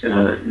might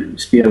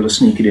be able to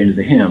sneak it into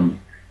the hymn,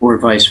 or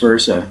vice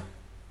versa.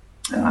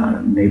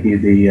 Maybe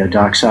the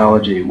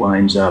doxology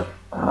winds up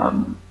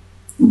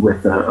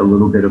with a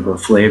little bit of a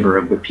flavor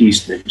of the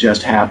piece that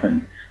just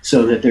happened,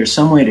 so that there's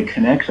some way to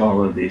connect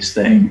all of these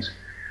things.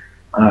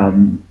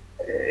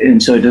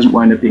 And so it doesn't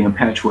wind up being a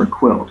patchwork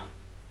quilt,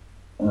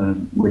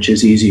 which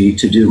is easy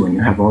to do when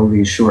you have all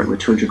these short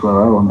liturgical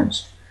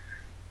elements.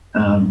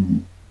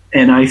 And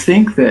I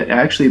think that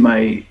actually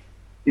my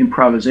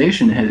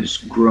improvisation has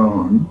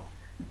grown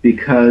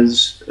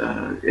because,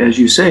 as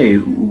you say,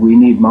 we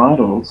need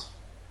models.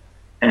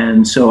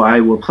 And so I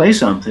will play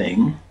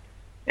something.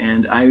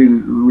 And I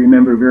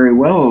remember very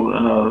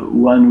well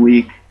one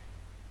week,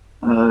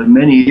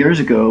 many years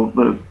ago,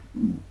 but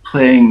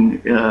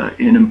playing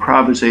an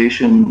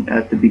improvisation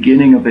at the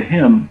beginning of a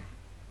hymn.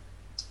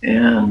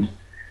 And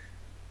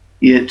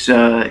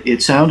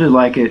it sounded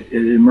like it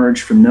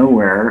emerged from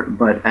nowhere,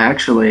 but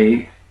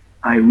actually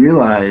I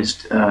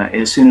realized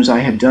as soon as I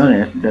had done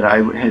it that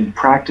I had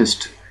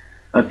practiced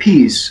a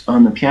piece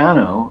on the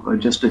piano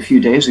just a few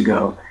days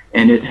ago,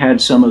 and it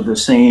had some of the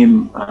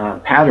same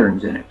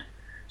patterns in it.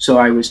 So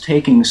I was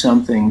taking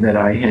something that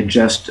I had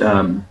just,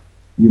 you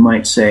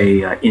might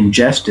say,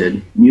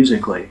 ingested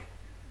musically,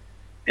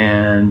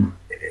 and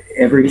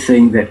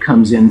everything that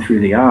comes in through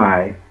the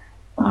eye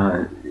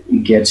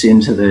gets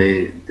into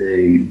the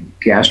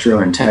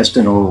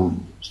gastrointestinal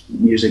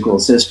musical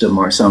system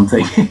or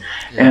something,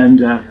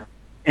 yeah.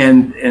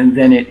 and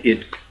then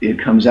it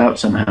comes out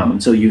somehow.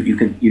 And so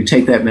you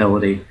take that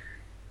melody,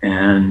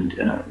 and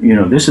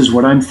this is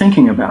what I'm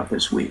thinking about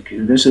this week.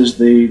 This is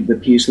the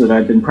piece that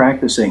I've been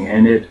practicing,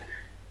 and it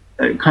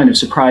kind of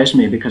surprised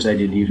me because I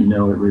didn't even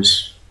know it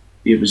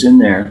was in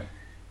there,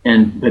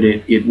 but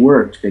it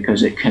worked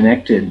because it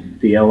connected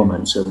the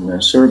elements of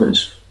the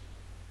service.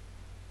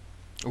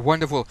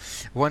 Wonderful,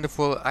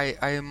 wonderful. I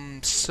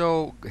am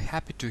so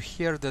happy to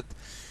hear that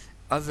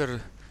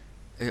other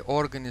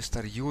organists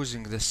are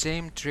using the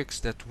same tricks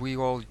that we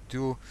all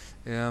do,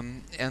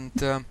 and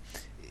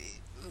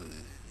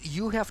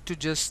you have to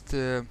just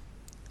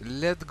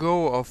let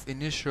go of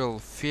initial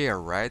fear,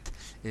 right?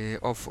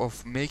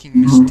 Of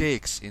making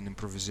mistakes in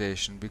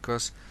improvisation,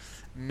 because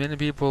many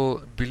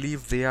people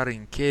believe they are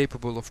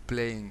incapable of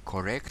playing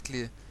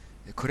correctly,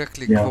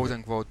 Yeah. quote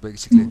unquote,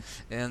 basically.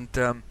 And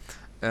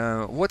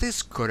what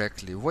is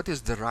correctly? What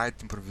is the right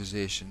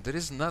improvisation? There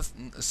is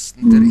nothing.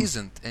 There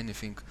isn't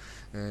anything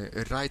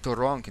right or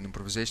wrong in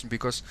improvisation,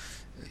 because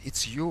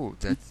it's you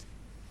that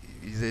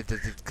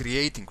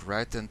creating,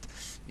 right? And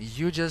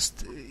you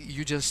just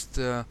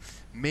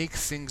make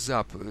things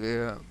up,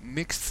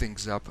 mix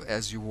things up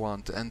as you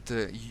want, and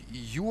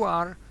you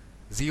are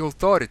the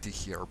authority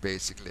here,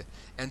 basically.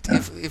 And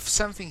if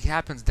something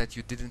happens that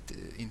you didn't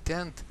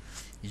intend,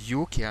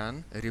 you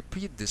can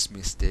repeat this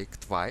mistake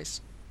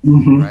twice,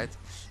 Hmm. right?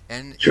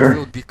 And it Sure.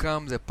 will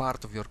become the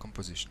part of your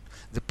composition,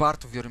 the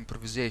part of your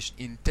improvisation,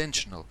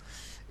 intentional.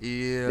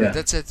 Yeah.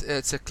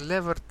 It's a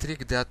clever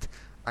trick that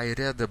I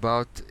read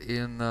about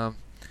in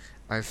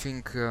I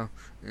think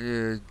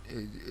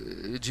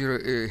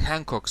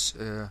Hancock's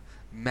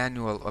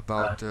manual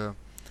about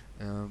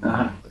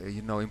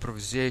Uh-huh.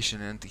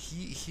 improvisation, and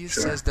he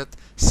Sure. says that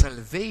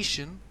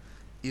salvation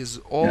is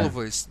Yeah.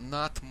 always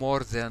not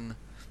more than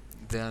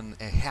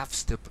a half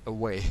step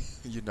away.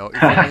 If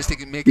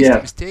you make a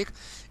Yeah. mistake,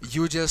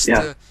 you just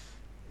Yeah.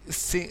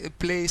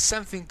 play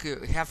something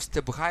half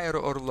step higher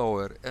or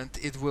lower, and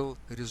it will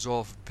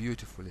resolve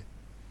beautifully.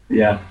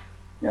 Yeah.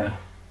 Yeah.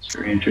 It's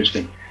very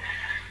interesting.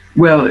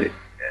 Well,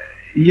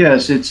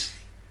 yes,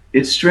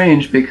 it's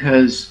strange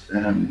because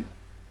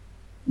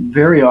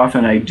very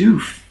often I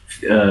do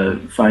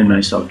find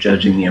myself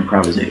judging the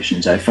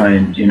improvisations. I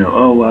find,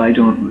 oh well, I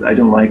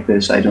don't like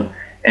this. I don't,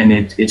 and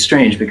it's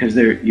strange because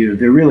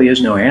there really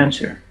is no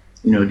answer.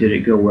 Did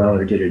it go well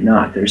or did it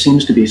not? There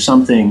seems to be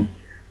something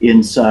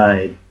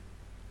inside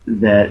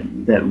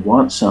that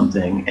wants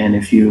something, and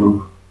if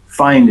you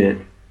find it,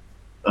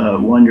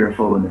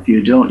 wonderful, and if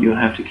you don't,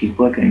 you'll have to keep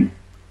looking.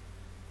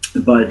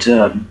 But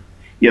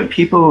yeah,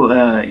 people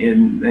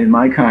in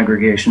my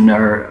congregation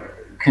are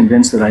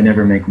convinced that I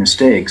never make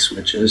mistakes,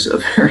 which is a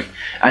very.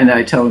 And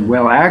I tell them,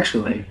 well,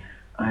 actually,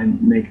 I'm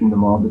making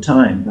them all the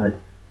time. But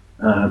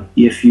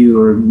if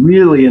you are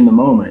really in the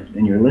moment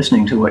and you're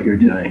listening to what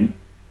you're doing,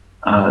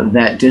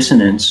 that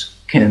dissonance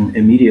can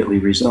immediately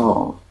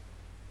resolve.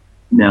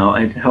 Now,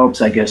 it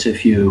helps, I guess,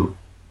 if you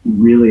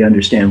really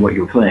understand what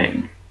you're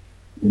playing.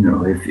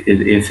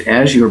 If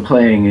as you're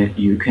playing it,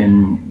 you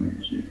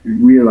can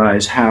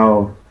realize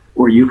how,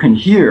 or you can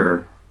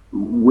hear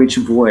which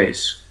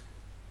voice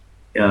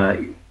uh,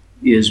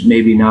 is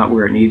maybe not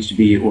where it needs to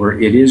be, or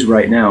it is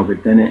right now,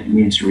 but then it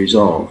needs to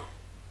resolve.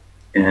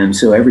 And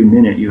so every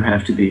minute you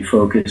have to be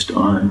focused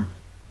on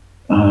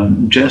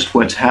just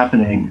what's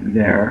happening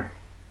there.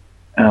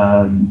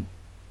 And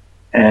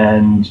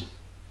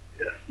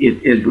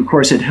of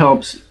course, it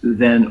helps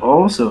then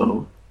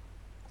also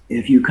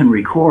if you can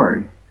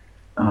record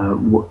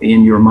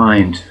in your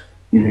mind.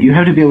 You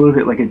have to be a little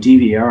bit like a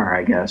DVR,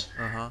 I guess.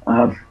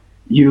 Uh-huh.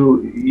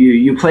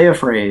 You play a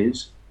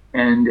phrase,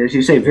 and as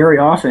you say, very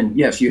often,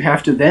 yes, you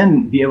have to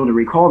then be able to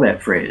recall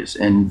that phrase.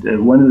 And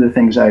one of the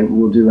things I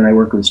will do when I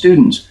work with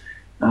students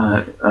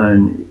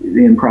on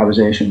the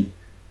improvisation,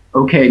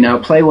 okay, now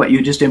play what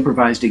you just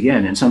improvised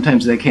again. And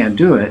sometimes they can't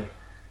do it.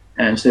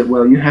 And I said,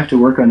 well, you have to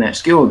work on that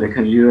skill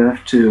because you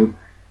have to,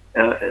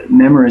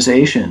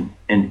 memorization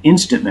and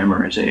instant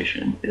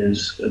memorization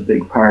is a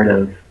big part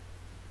of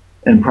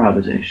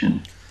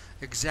improvisation.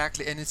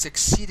 Exactly, and it's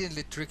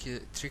exceedingly tricky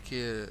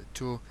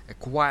to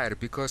acquire,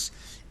 because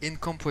in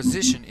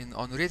composition,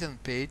 on written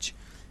page,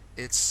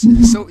 it's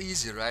so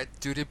easy, right?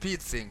 To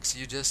repeat things.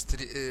 You just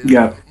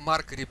Yeah,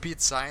 mark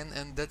repeat sign,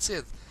 and that's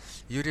it.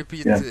 You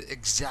repeat yeah.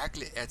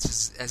 exactly as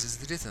is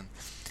written.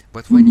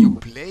 But when you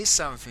play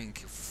something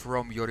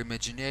from your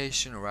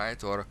imagination,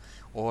 right, or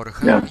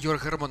Yeah. you're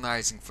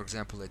harmonizing, for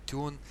example, a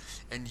tune,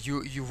 and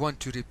you want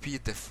to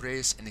repeat the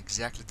phrase in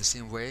exactly the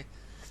same way,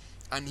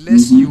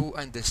 unless you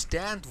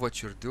understand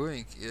what you're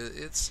doing,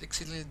 it's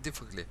exceedingly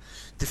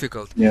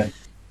difficult. Yeah.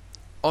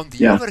 On the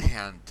Yeah. other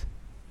hand,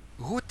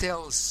 who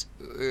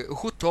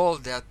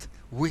told that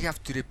we have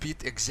to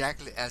repeat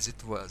exactly as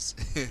it was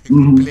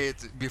played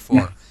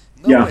before?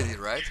 Yeah. Nobody,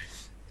 right?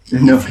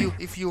 No.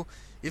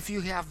 If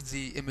you have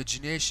the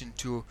imagination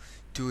to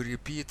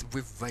repeat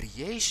with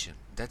variation,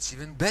 that's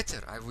even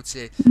better, I would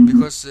say,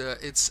 because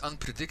it's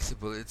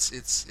unpredictable.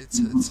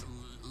 It's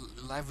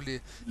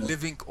lively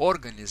living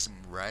organism,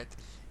 right?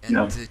 And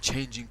Yeah.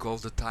 changing all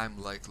the time,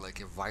 like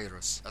a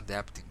virus,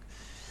 adapting.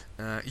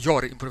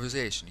 Your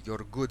improvisation,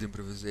 your good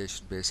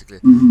improvisation, basically.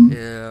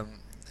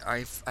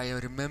 I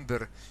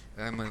remember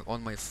on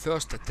my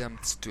first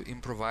attempts to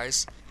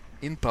improvise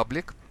in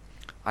public,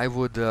 I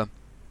would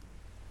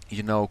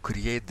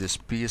create this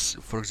piece,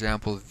 for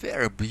example,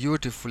 very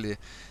beautifully,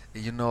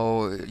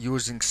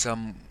 using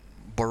some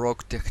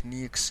Baroque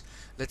techniques.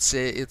 Let's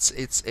say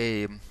it's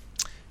a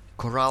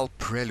chorale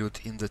prelude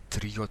in the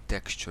trio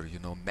texture,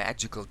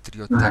 magical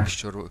trio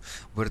texture,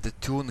 where the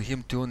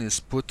hymn tune is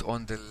put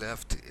on the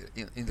left,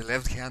 in the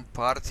left hand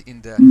part,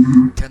 in the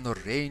tenor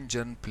range,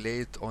 and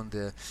played on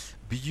the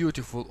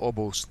beautiful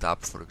oboe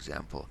stop, for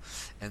example,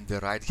 and the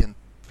right hand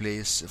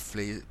plays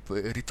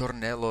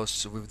ritornellos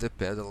with the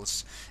pedals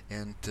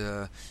and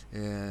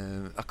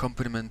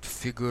accompaniment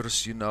figures,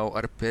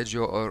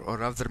 arpeggio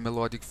or other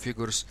melodic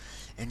figures,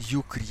 and you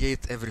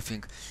create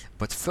everything.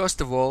 But first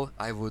of all,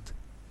 I would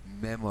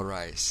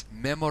memorize,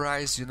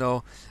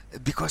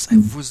 because I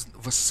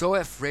was so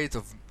afraid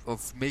of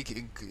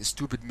making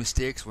stupid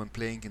mistakes when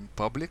playing in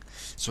public.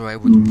 So I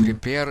would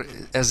prepare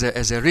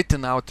as a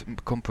written out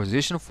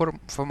composition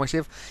for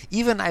myself.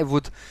 Even I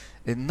would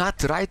not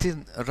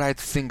write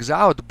things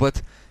out,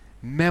 but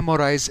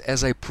memorize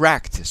as I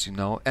practice,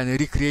 and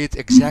recreate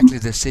exactly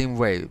the same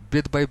way,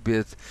 bit by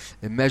bit,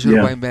 measure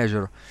by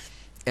measure,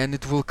 and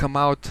it will come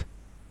out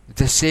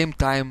the same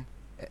time,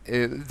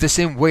 the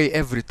same way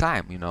every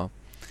time,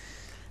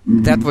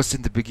 That was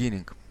in the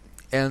beginning.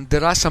 And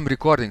there are some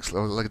recordings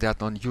like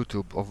that on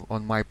YouTube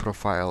on my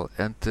profile,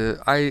 and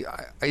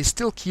I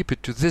still keep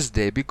it to this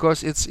day because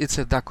it's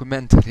a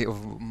documentary of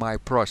my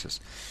process.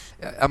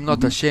 I'm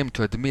not ashamed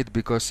to admit,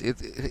 because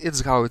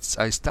it's how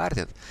I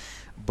started.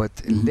 But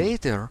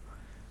later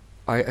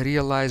I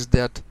realized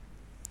that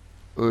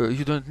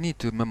you don't need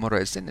to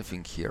memorize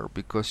anything here,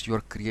 because you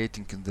are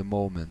creating in the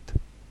moment.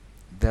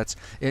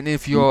 And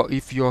if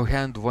your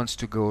hand wants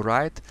to go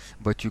right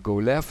but you go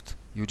left,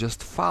 you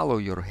just follow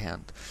your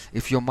hand.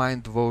 If your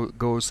mind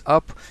goes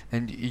up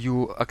and you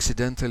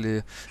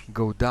accidentally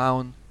go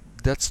down,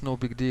 that's no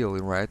big deal,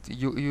 right?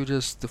 You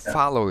just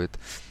follow it,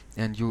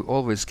 and you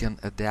always can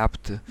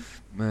adapt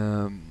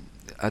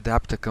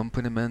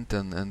accompaniment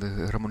and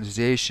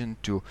harmonization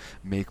to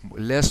make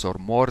less or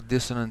more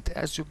dissonant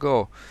as you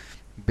go,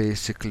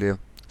 basically.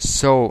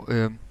 So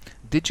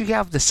did you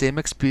have the same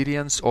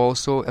experience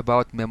also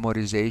about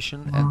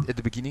memorization at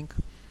the beginning?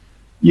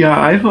 Yeah,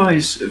 I've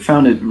always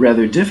found it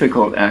rather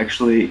difficult,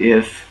 actually,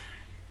 if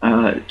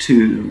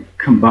to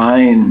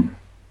combine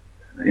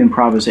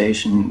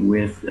improvisation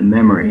with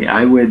memory.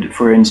 I would,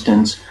 for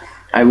instance,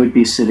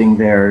 be sitting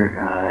there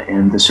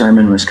and the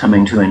sermon was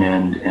coming to an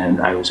end,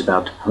 and I was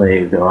about to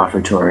play the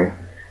offertory.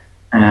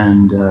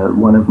 And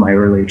one of my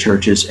early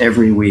churches,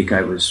 every week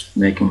I was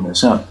making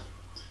this up.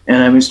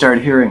 And I would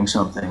start hearing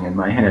something in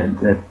my head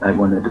that I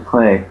wanted to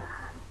play.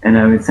 And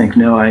I would think,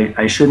 no,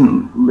 I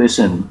shouldn't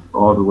listen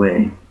all the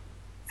way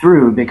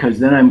through, because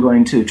then I'm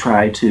going to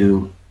try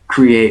to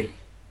create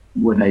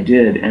what I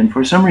did. And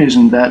for some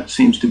reason, that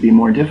seems to be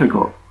more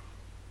difficult.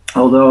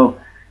 Although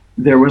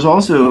there was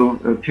also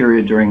a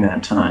period during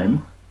that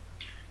time,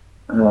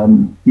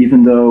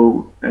 even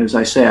though, as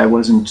I say, I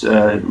wasn't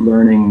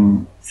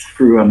learning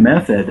through a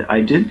method, I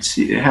did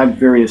have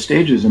various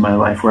stages in my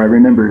life where I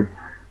remember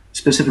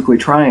specifically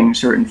trying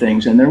certain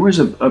things. And there was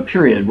a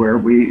period where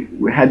we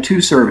had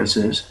 2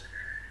 services,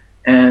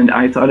 and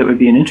I thought it would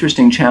be an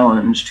interesting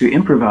challenge to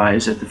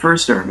improvise at the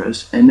first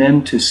service, and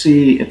then to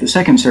see at the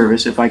second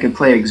service if I could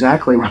play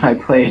exactly what I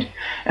played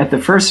at the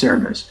first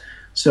service.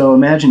 So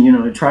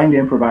imagine, trying to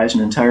improvise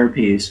an entire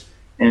piece,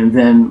 and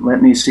then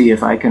let me see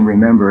if I can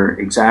remember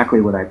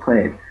exactly what I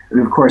played. And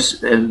of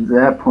course, at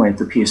that point,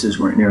 the pieces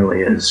weren't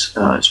nearly as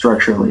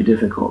structurally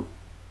difficult.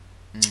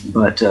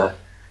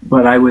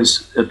 But I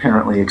was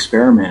apparently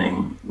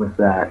experimenting with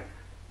that,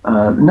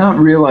 not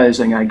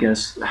realizing, I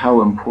guess,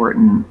 how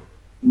important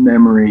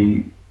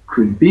memory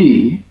could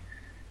be,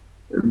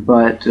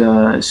 but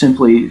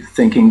simply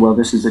thinking, well,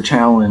 this is a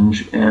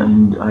challenge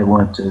and I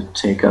want to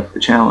take up the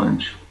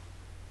challenge.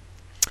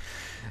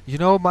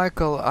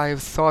 Michael,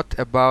 I've thought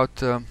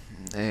about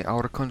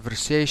our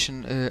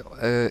conversation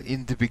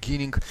in the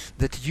beginning,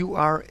 that you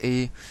are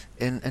a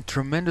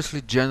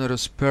tremendously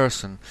generous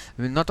person.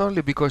 I mean, not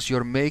only because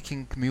you're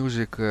making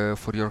music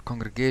for your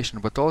congregation,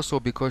 but also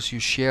because you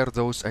share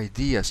those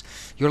ideas.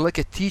 You're like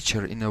a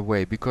teacher in a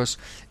way, because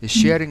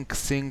sharing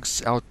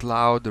things out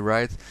loud,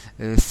 right?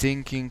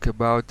 Thinking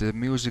about the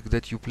music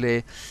that you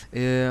play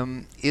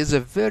is a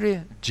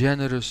very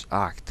generous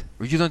act.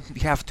 You don't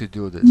have to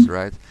do this,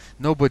 right?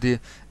 Nobody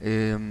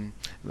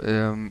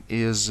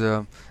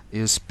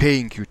is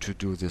paying you to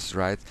do this,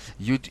 right?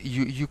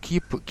 You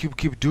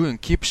keep doing,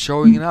 keep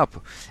showing up,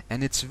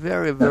 and it's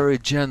very, very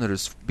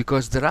generous,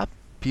 because there are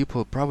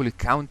people probably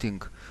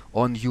counting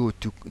on you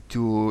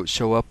to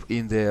show up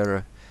in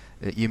their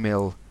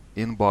email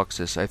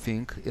inboxes, I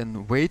think,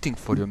 and waiting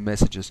for your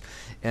messages.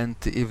 And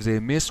if they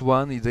miss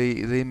one,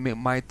 they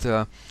might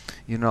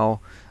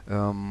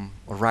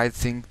write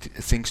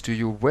things to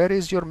you. Where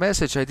is your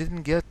message? I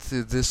didn't get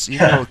this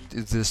email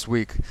this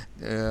week.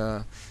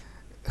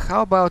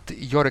 How about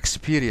your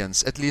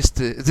experience? At least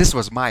this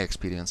was my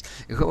experience.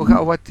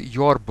 How about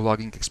your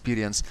blogging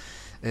experience?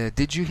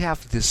 Did you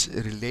have this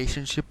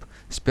relationship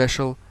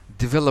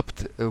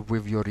developed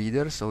with your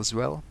readers as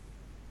well?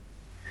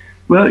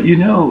 Well,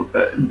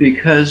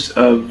 because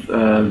of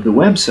the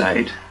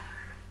website,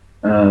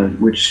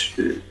 which,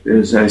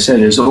 as I said,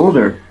 is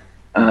older,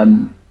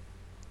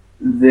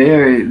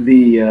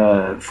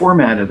 the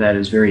format of that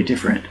is very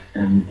different,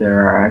 and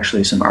there are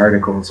actually some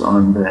articles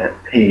on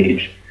that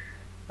page,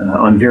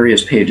 on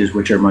various pages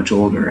which are much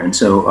older. And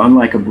so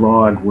unlike a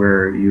blog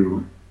where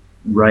you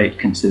write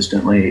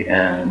consistently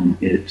and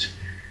it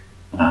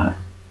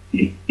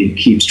it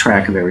keeps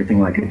track of everything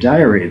like a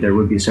diary. There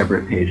would be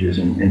separate pages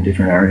and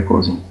different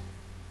articles. And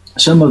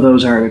some of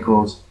those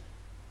articles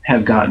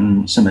have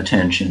gotten some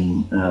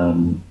attention.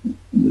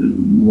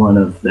 One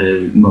of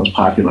the most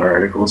popular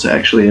articles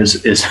actually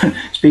is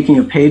speaking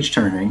of page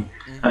turning,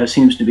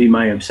 seems to be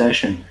my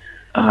obsession.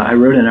 I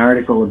wrote an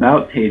article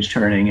about page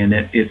turning, and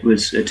it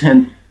was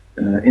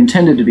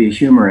intended to be a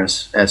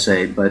humorous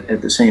essay, but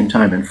at the same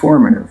time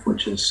informative,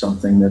 which is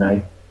something that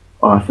I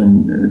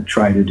often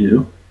try to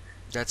do.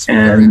 That's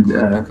very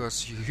good,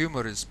 because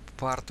humor is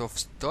part of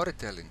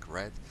storytelling,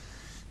 right?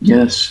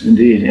 Yes,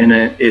 indeed. And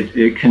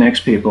it connects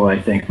people, I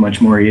think,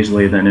 much more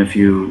easily than if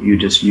you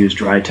just use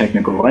dry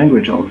technical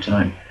language all the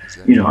time.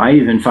 Exactly. I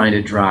even find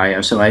it dry.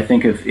 So I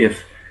think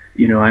if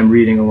I'm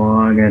reading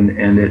along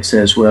and it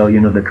says, well,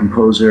 the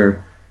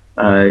composer,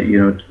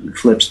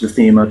 flips the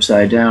theme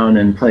upside down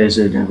and plays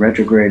it in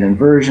retrograde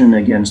inversion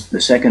against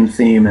the second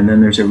theme, and then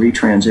there's a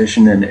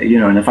retransition,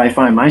 and if I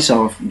find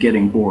myself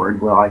getting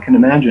bored, well, I can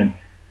imagine.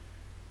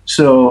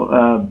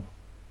 So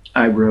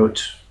I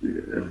wrote,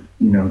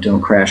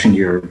 don't crash into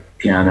your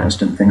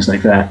pianist and things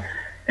like that.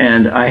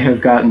 And I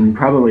have gotten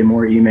probably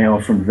more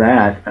email from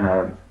that.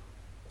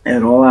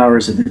 At all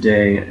hours of the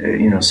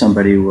day,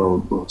 somebody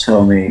will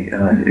tell me,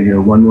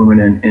 one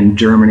woman in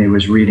Germany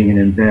was reading it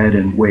in bed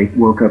and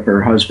woke up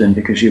her husband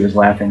because she was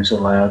laughing so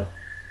loud.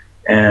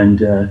 And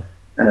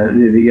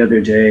the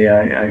other day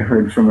I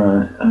heard from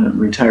a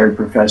retired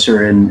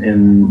professor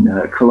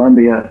in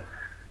Columbia.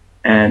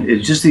 And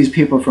it's just these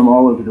people from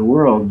all over the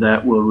world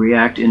that will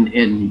react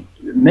in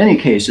many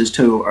cases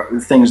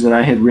to things that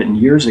I had written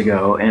years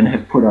ago and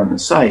have put on the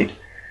site.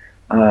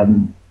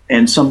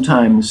 And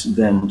sometimes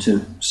then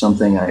to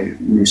something I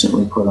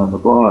recently put on the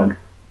blog.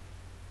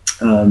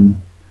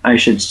 I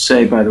should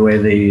say, by the way,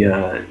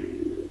 the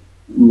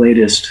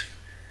latest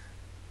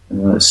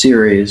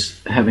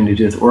series having to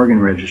do with organ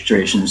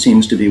registration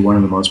seems to be one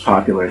of the most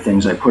popular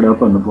things I put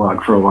up on the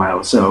blog for a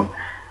while. So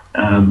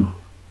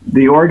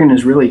the organ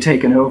has really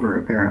taken over,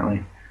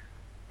 apparently.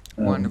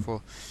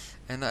 Wonderful.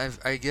 And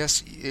I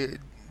guess,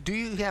 do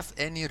you have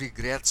any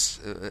regrets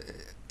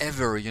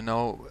ever,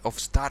 of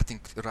starting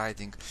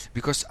writing?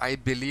 Because I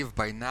believe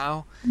by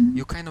now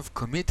you kind of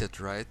committed,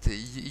 right?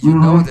 You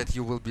know that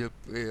you will be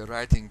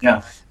writing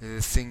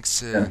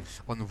things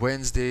on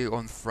Wednesday,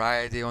 on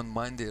Friday, on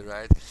Monday,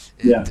 right?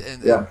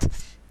 And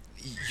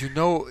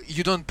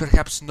you don't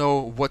perhaps know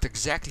what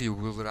exactly you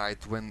will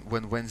write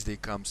when Wednesday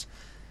comes.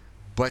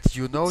 But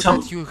you know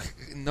that you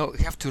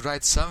have to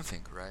write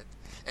something, right?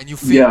 And you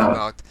think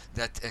about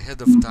that ahead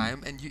of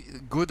time, and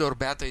good or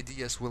bad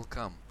ideas will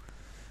come.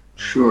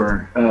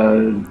 Sure.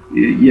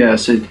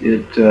 Yes, it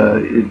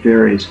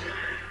varies.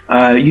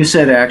 You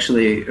said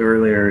actually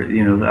earlier,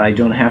 I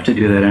don't have to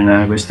do that, and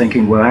I was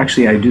thinking, well,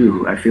 actually, I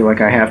do. I feel like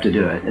I have to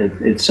do it.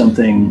 It's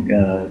something,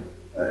 that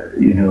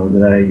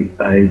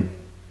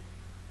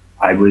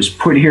I was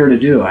put here to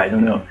do. I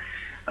don't know,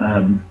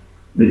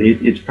 but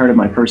it's part of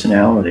my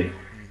personality.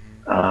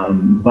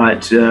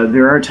 But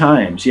there are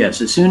times,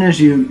 yes, as soon as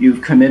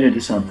you've committed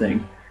to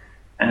something,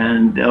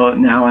 and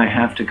now I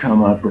have to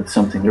come up with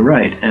something to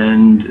write.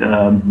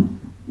 And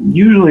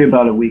usually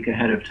about a week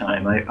ahead of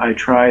time, I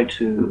try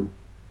to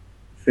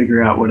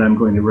figure out what I'm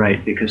going to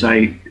write, because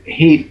I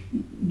hate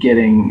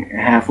getting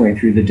halfway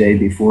through the day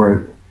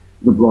before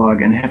the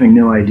blog and having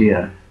no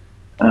idea.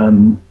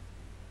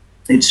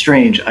 It's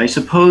strange. I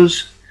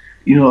suppose,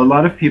 a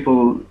lot of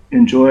people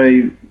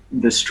enjoy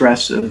the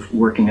stress of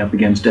working up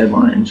against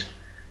deadlines.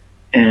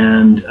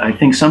 And I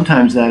think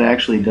sometimes that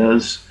actually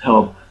does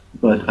help,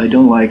 but I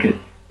don't like it.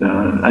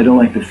 I don't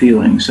like the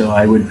feeling. So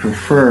I would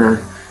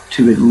prefer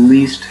to at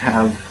least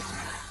have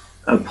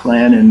a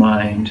plan in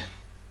mind.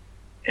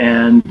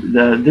 And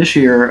this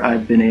year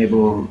I've been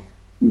able,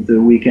 the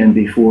weekend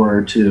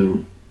before,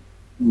 to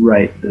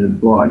write the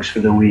blogs for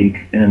the week,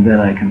 and then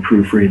I can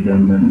proofread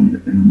them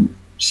and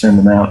send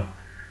them out.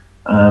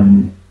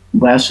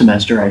 Last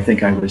semester, I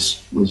think I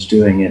was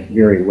doing it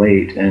very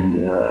late, and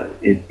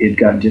it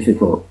got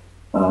difficult,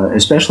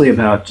 especially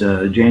about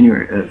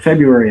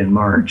February and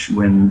March,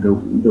 when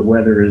the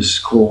weather is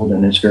cold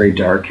and it's very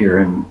dark here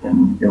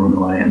in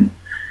Illinois, and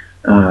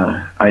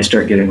I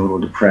start getting a little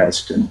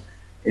depressed, and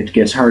it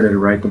gets harder to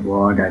write the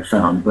blog, I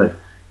found. But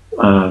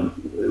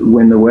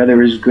when the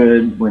weather is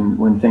good,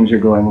 when things are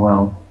going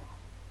well,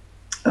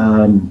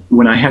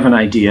 when I have an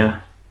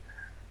idea,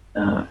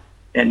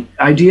 and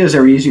ideas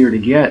are easier to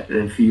get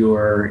if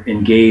you're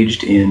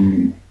engaged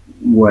in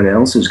what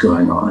else is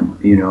going on.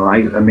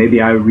 Maybe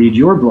I read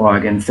your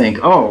blog and think,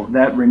 oh,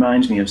 that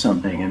reminds me of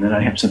something, and then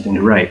I have something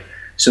to write.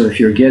 So if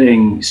you're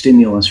getting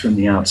stimulus from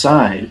the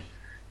outside,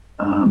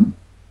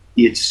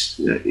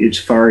 it's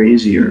far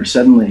easier.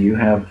 Suddenly you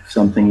have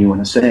something you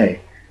want to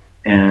say.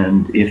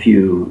 And if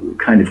you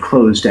kind of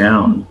close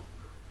down,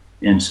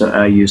 and so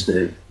I use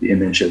the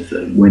image of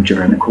the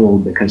winter and the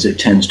cold because it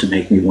tends to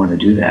make me want to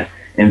do that.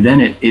 And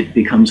then it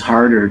becomes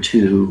harder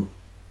to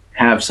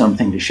have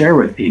something to share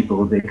with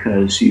people,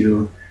 because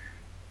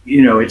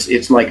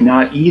it's like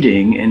not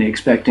eating and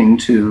expecting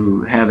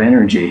to have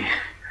energy.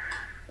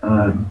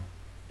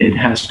 it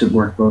has to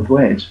work both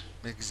ways.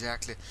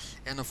 Exactly.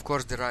 And of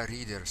course there are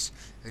readers.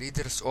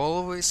 Readers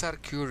always are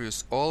curious,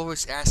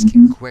 always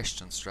asking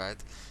questions, right?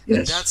 And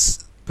Yes. that's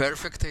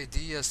perfect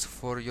ideas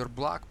for your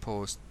blog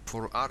post,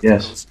 for Yes.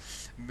 articles,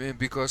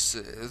 because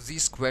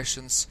these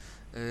questions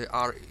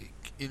are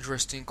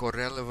interesting or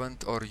relevant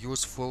or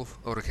useful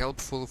or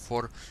helpful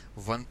for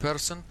one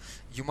person.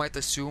 You might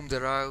assume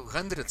there are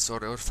hundreds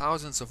or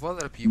thousands of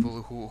other people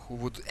who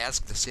would ask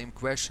the same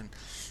question.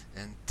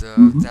 And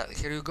that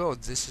here you go.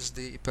 This is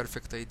the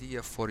perfect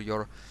idea for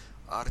your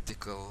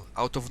article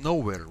out of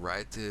nowhere,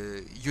 right?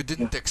 You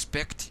didn't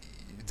expect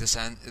this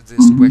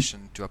question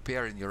to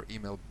appear in your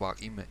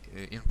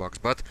inbox,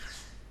 but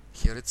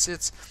here it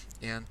sits,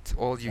 and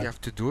all you have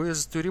to do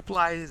is to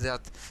reply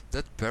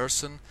that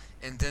person,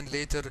 and then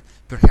later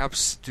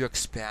perhaps to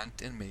expand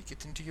and make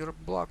it into your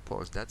blog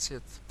post. That's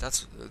it.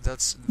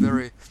 That's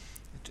very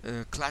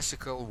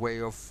classical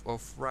way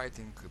of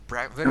writing.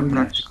 Very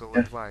practical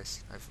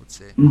advice, I would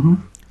say.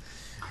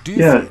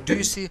 Do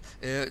you see,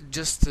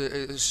 just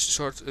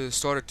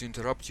sorry to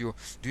interrupt you,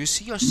 do you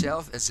see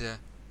yourself as a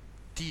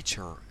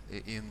teacher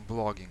in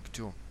blogging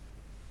too?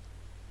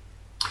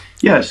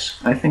 Yes,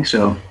 I think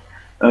so.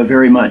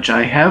 Very much.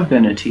 I have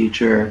been a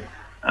teacher,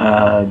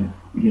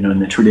 in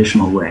the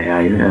traditional way.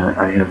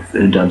 I have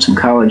done some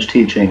college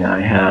teaching. I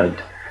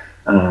had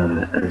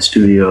a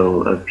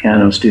studio of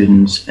piano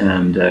students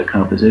and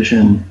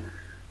composition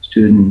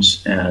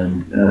students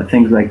and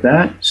things like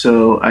that.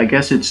 So I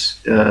guess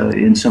it's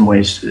in some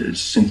ways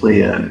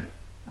simply a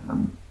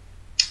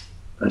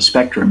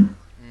spectrum.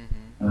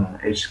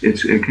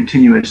 It's a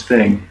continuous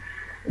thing.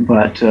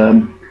 But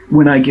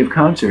when I give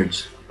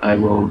concerts, I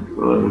will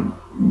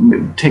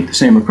take the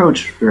same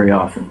approach very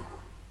often,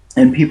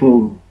 and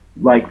people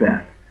like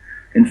that.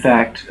 In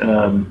fact,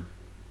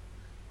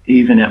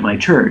 even at my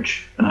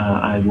church,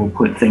 I will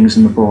put things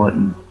in the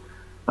bulletin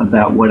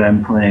about what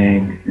I'm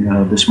playing.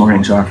 This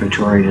morning's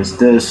offertory is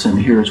this, and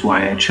here's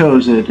why I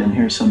chose it, and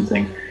here's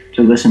something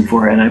to listen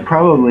for. And I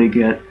probably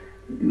get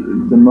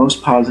the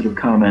most positive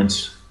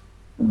comments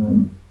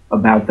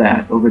about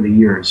that over the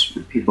years.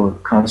 People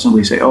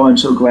constantly say, "Oh, I'm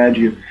so glad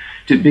you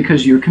did,"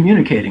 because you're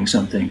communicating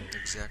something.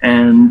 Exactly.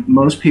 And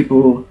most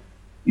people,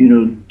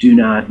 do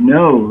not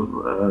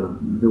know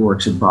the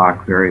works of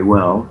Bach very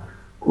well,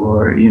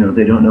 or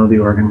they don't know the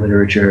organ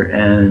literature.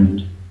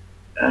 And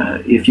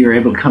if you're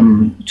able to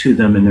come to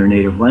them in their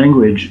native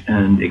language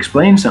and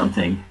explain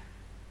something,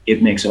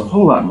 it makes a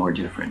whole lot more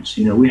difference.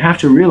 We have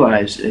to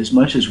realize, as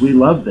much as we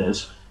love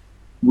this,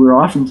 we're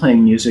often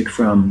playing music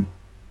from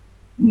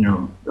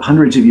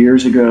hundreds of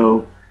years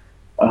ago,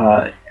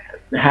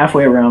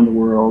 halfway around the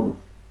world,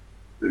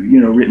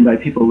 written by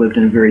people who lived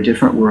in a very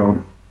different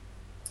world.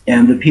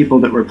 And the people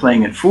that we're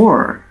playing it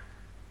for,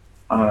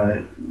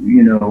 are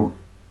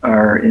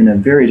in a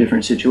very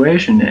different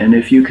situation. And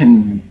if you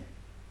can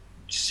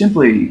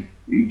simply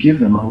give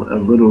them a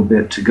little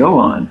bit to go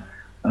on,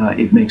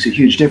 it makes a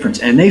huge difference.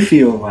 And they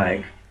feel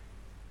like,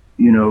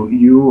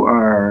 you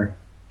are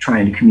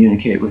trying to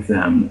communicate with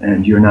them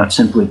and you're not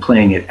simply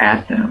playing it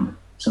at them.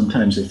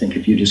 Sometimes they think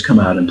if you just come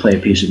out and play a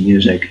piece of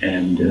music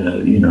and,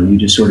 you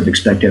just sort of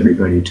expect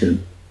everybody to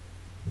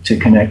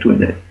connect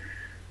with it.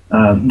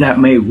 That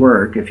may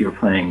work if you're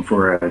playing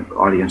for an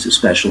audience of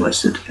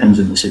specialists. It depends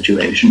on the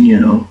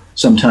situation,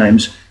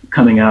 Sometimes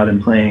coming out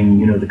and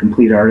playing, the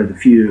complete art of the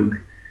fugue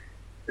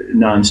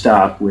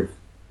nonstop with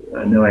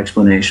no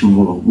explanation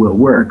will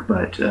work.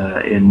 But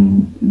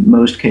in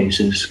most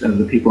cases,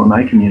 the people in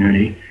my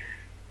community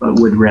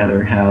would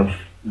rather have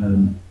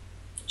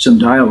some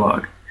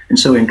dialogue. And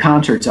so in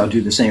concerts, I'll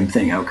do the same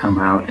thing. I'll come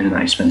out and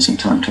I spend some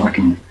time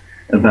talking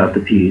about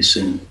the piece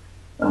and,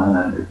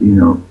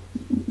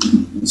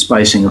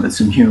 spicing it with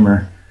some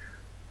humor,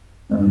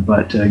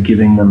 but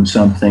giving them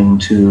something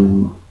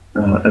to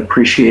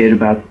appreciate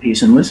about the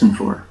piece and listen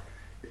for.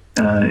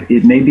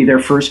 It may be their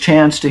first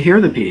chance to hear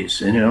the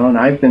piece, and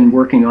I've been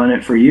working on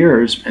it for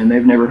years and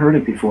they've never heard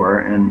it before.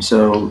 And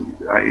so,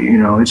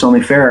 it's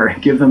only fair,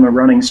 give them a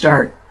running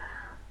start.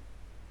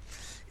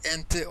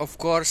 And of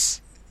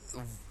course,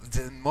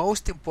 the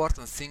most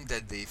important thing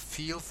that they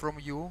feel from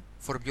you,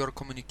 from your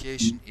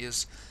communication,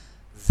 is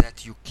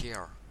that you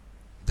care.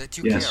 That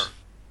you Yes. care.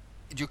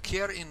 You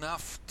care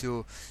enough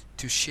to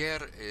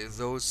share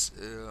those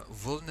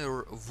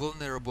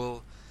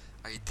vulnerable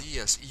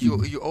ideas.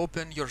 You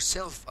open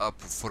yourself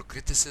up for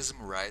criticism,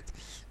 right?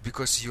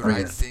 Because you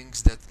write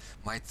things that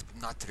might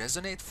not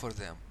resonate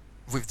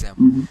with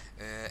them,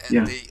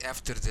 and they,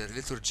 after the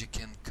liturgy,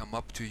 can come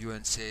up to you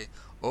and say,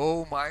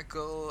 "Oh,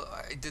 Michael,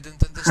 I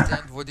didn't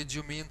understand. What did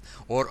you mean?"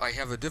 Or, "I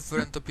have a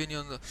different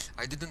opinion.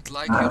 I didn't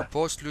like your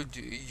postlude.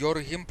 Your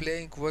hymn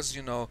playing was,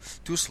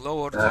 too slow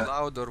or too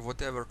loud or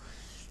whatever."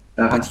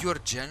 But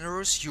you're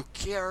generous. You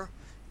care,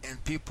 and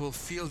people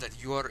feel that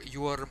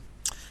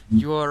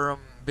you are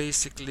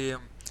basically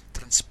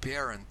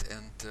transparent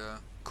and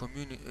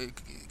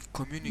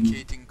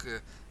communicating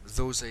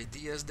those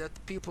ideas that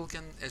people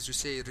can, as you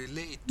say,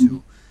 relate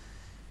to.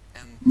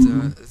 And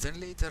then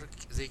later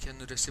they can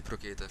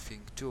reciprocate, I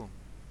think, too.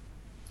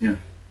 Yeah.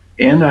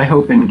 And I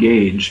hope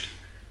engaged.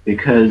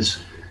 because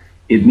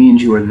it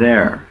means you are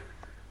there.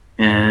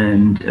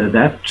 And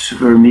that,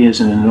 for me,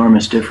 is an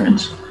enormous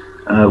difference.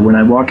 When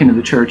I walk into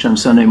the church on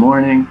Sunday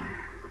morning,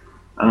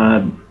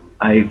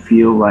 I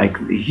feel like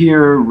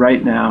here,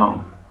 right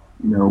now,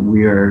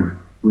 we are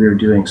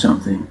doing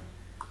something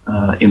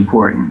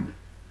important.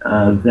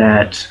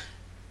 That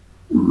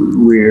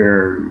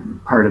we're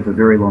part of a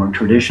very long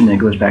tradition that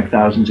goes back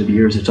thousands of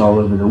years. It's all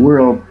over the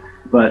world,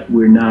 but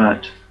we're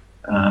not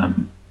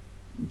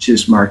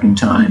just marking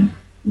time.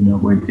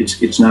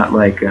 It's not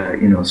like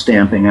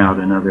stamping out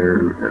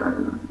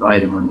another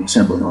item on the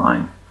assembly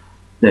line.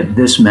 That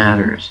this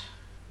matters,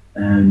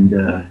 and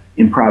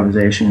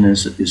improvisation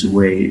is a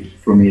way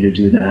for me to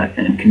do that,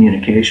 and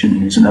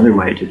communication is another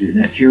way to do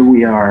that. Here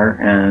we are,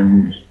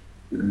 and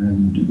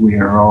we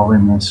are all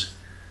in this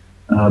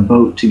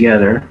boat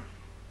together.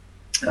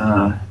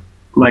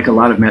 Like a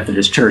lot of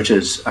Methodist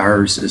churches,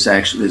 ours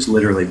is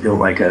literally built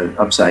like a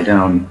upside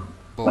down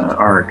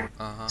ark.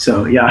 Uh-huh.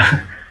 So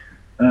yeah.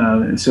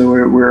 So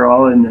we're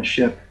all in the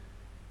ship,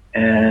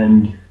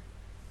 and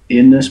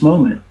in this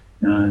moment,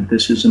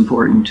 this is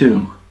important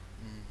too.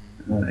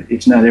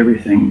 It's not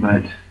everything,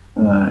 but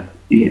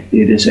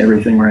it is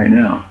everything right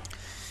now.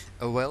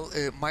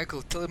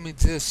 Michael, tell me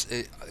this.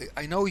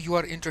 I know you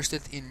are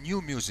interested in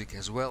new music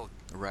as well,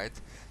 right?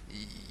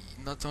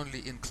 Not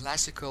only in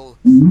classical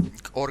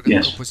organ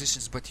Yes.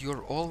 compositions, but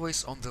you're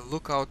always on the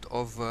lookout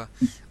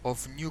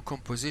of new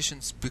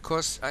compositions,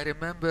 because I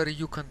remember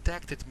you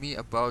contacted me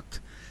about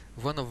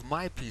one of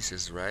my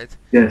pieces, right?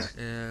 Yes.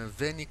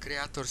 Veni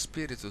Creator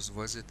Spiritus,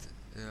 was it?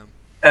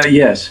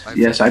 Yes.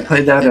 Yes. I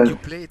played that and you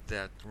played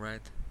that,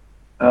 right?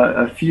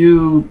 a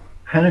few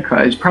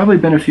Pentecost. It's probably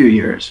been a few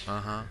years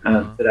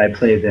Uh-huh. that I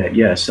played that.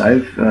 Yes,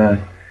 I've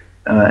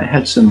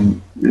had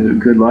some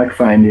good luck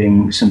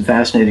finding some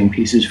fascinating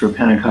pieces for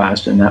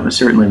Pentecost, and that was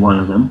certainly one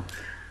of them.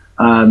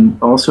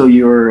 Also,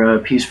 your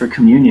piece for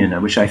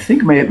Communion, which I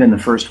think may have been the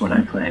first one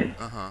I played.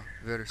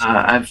 Very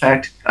In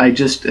fact, I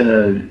just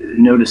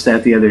noticed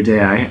that the other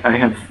day. I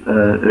have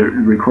a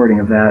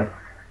recording of that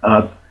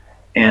up,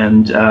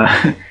 and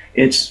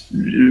it's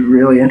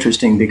really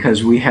interesting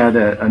because we had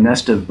a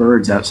nest of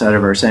birds outside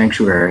of our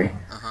sanctuary,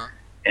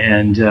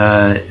 and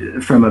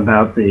from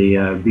about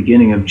the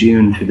beginning of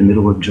June to the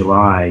middle of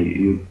July,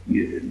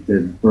 the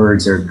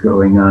birds are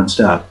going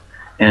nonstop,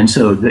 and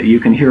so that you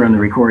can hear on the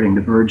recording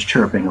the birds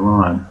chirping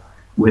along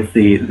with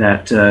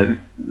that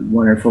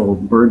wonderful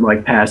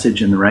bird-like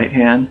passage in the right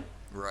hand.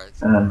 Right.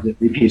 That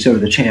repeats over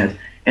the chant.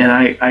 And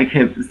I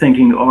kept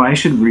thinking, I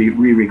should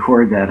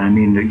re-record that. I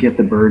mean, to get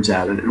the birds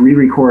out of it.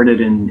 Re-record it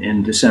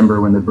in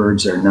December when the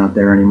birds are not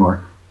there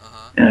anymore.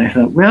 And I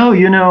thought,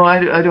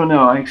 I don't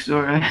know.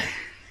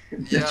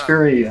 It's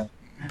very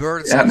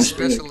birds and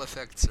atmospheric. special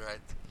effects,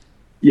 right?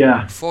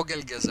 Yeah.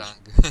 Vogelgesang.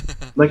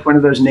 Like one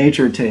of those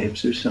nature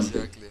tapes or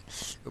something. Exactly.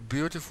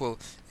 Beautiful.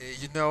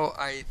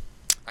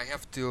 I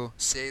have to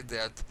say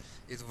that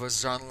it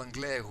was Jean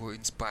Langlais who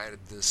inspired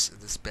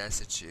this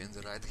passage in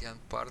the right-hand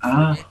part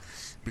for me,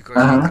 because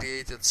he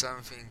created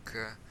something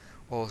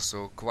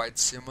also quite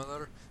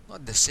similar,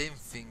 not the same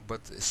thing,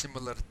 but a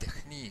similar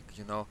technique,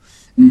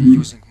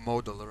 using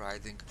modal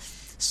writing.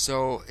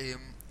 So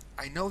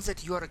I know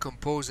that you are a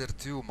composer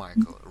too,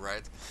 Michael,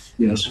 right?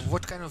 Yes.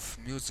 What kind of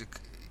music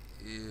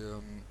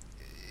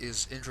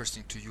is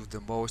interesting to you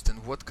the most,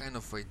 and what kind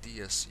of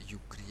ideas you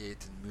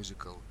create in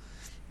musical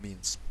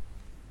means?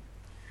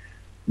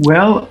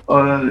 Well,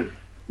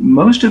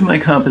 most of my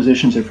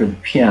compositions are for the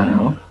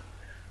piano.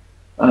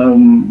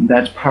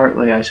 That's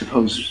partly, I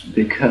suppose,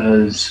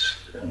 because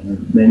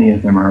many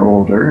of them are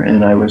older,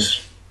 and I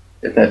was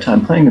at that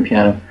time playing the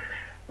piano.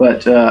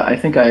 But I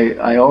think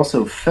I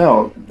also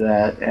felt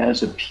that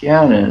as a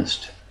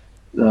pianist,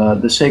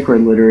 the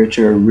sacred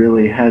literature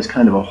really has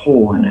kind of a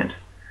hole in it.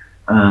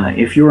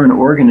 If you're an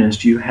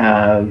organist, you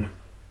have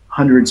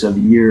hundreds of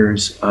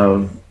years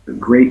of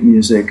great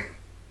music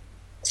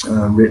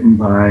written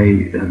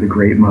by the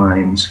great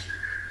minds.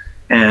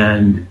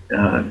 And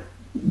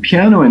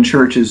piano in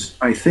church is,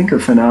 I think, a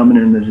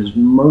phenomenon that is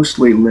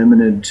mostly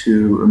limited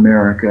to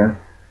America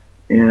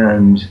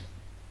and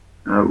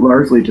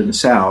largely to the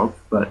South,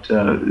 but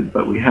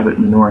we have it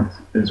in the North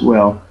as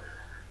well.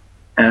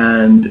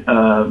 And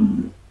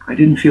I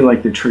didn't feel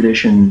like the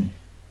tradition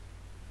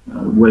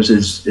was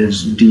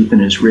as deep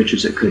and as rich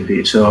as it could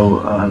be.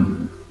 So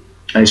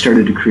I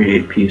started to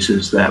create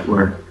pieces that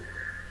were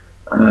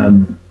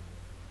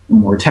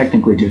more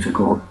technically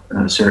difficult,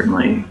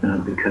 certainly,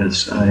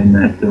 because I'm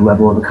at the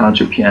level of a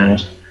concert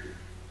pianist.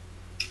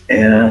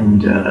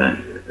 And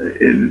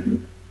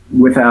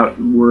without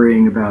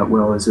worrying about,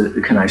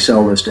 can I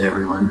sell this to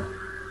everyone?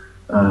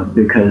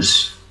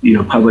 Because,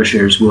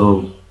 publishers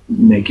will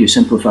make you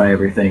simplify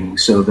everything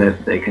so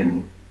that they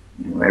can,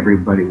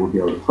 everybody will be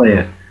able to play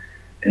it.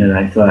 And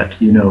I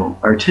thought,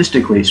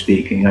 artistically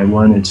speaking, I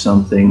wanted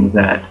something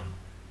that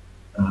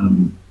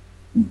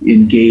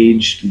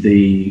engaged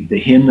the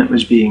hymn that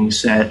was being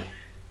set,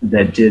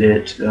 that did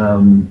it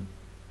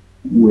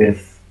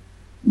with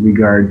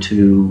regard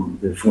to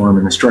the form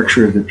and the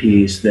structure of the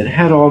piece that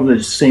had all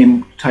the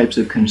same types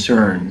of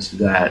concerns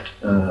that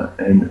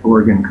an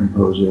organ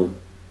composer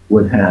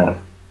would have.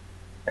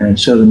 And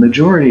so the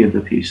majority of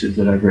the pieces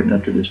that I've written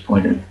up to this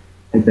point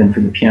have been for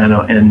the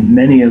piano, and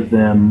many of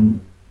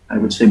them, I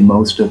would say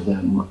most of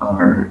them,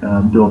 are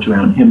built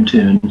around hymn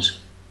tunes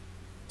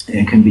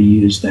and can be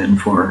used then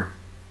for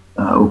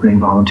opening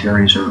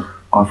voluntaries or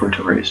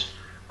offertories.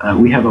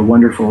 We have a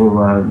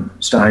wonderful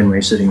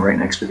Steinway sitting right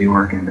next to the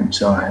organ, and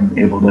so I'm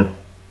able to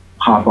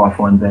hop off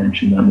one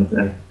bench and onto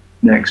the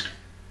next.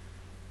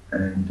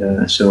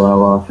 And so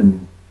I'll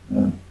often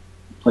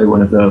play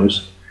one of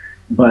those.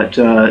 But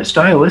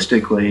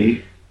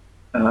stylistically,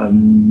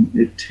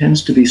 it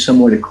tends to be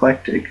somewhat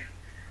eclectic.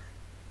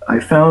 I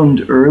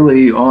found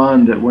early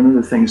on that one of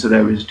the things that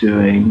I was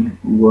doing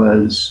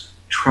was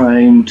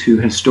trying to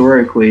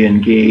historically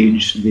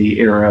engage the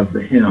era of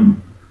the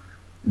hymn.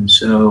 And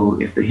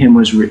so if the hymn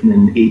was written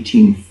in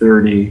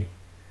 1830,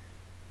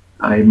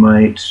 I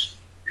might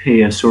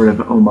pay a sort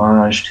of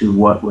homage to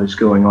what was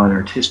going on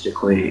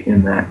artistically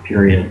in that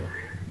period.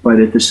 But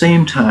at the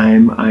same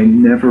time, I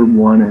never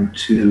wanted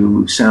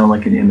to sound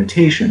like an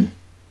imitation.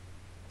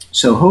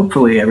 So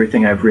hopefully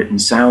everything I've written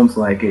sounds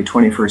like a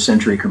 21st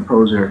century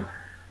composer,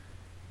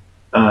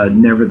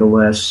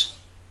 nevertheless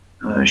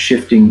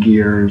shifting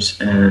gears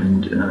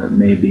and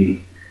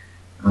maybe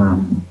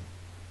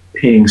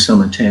paying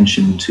some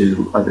attention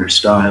to other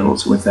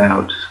styles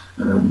without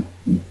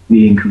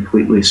being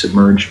completely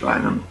submerged by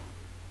them.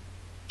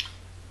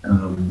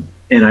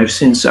 And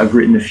I've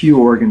written a few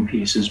organ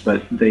pieces,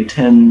 but they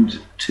tend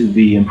to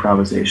be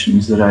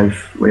improvisations that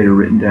I've later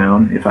written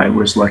down if I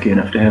was lucky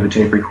enough to have a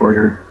tape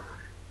recorder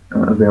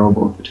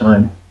available at the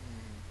time.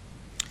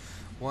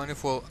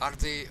 Wonderful. Are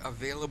they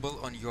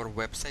available on your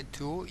website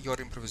too, your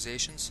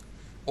improvisations?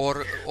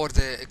 Or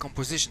the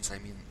compositions, I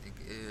mean?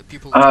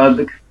 People.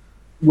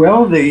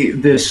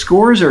 The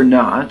scores are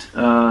not.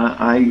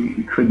 I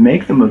could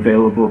make them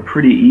available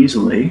pretty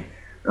easily.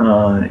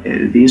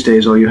 These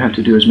days, all you have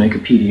to do is make a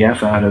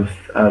PDF out of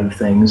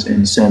things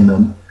and send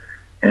them.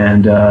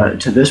 And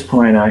to this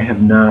point, I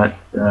have not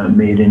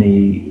made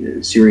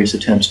any serious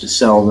attempts to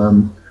sell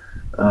them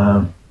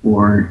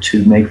or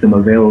to make them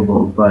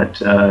available.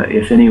 But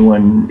if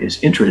anyone is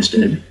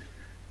interested,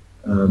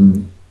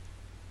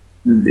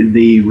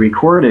 the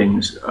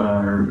recordings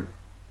are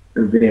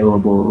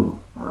available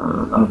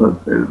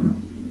of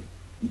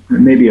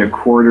maybe a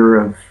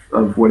quarter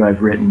of what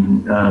I've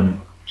written.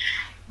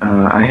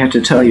 I have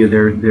to tell you,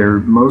 they're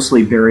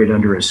mostly buried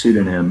under a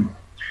pseudonym.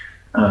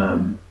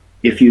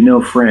 If you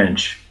know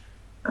French,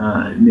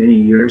 many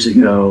years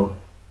ago,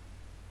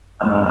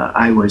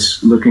 I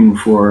was looking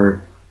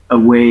for a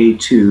way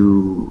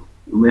to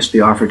list the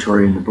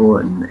offertory in the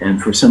bulletin,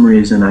 and for some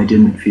reason I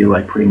didn't feel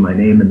like putting my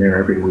name in there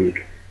every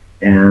week.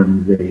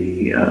 And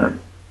the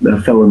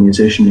fellow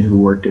musician who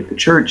worked at the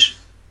church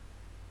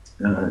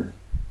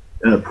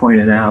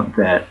pointed out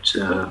that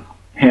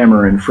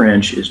hammer in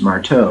French is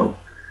marteau.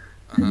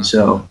 And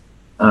so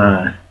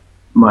my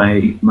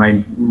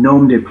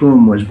nom de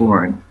plume was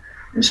born.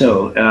 And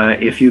so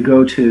if you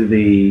go to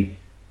the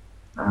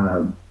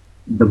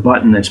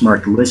button that's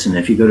marked listen,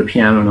 if you go to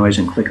Piano Noise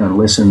and click on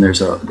listen,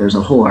 there's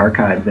a whole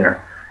archive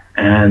there,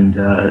 and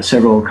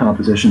several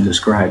compositions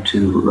ascribed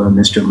to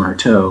Mr.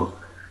 Marteau,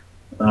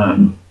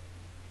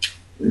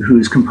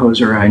 whose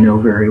composer I know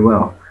very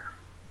well.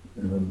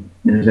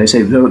 And as I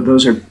say,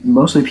 those are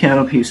mostly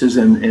piano pieces,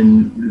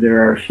 and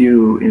there are a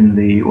few in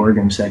the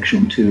organ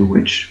section too,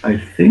 which I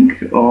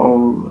think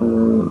all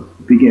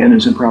began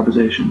as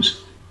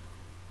improvisations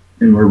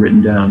and were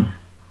written down.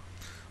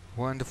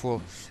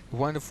 Wonderful,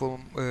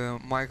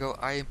 Michael.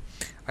 I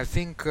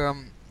think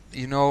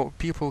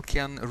people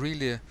can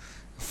really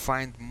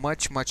find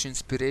much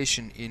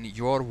inspiration in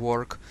your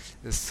work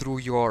through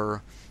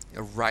your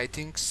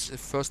writings,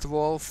 first of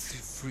all,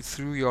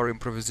 through your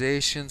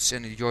improvisations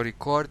and your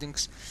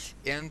recordings,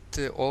 and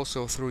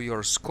also through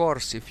your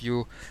scores, if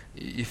you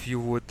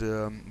would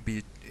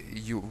be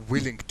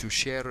willing to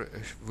share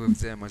with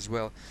them as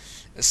well.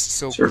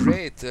 So Certainly.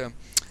 great.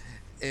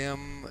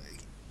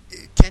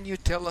 Can you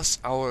tell us,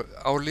 our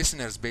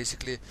listeners,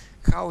 basically,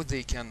 how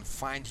they can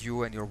find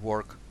you and your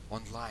work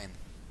online?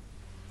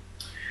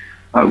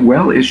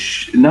 Well,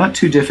 it's not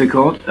too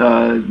difficult.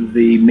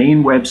 The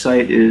main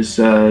website is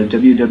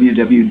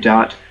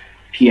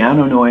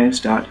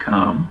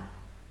www.pianonoise.com.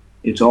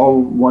 It's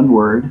all one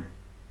word.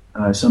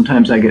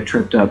 Sometimes I get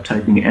tripped up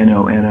typing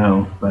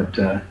N-O-N-O, but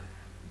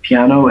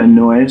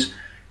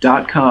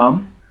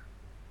pianoandnoise.com.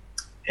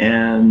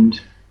 And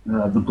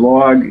the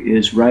blog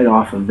is right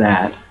off of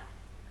that.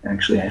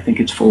 Actually, I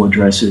think its full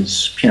address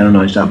is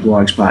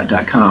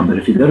pianonoise.blogspot.com. But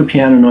if you go to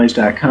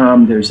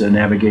pianonoise.com, there's a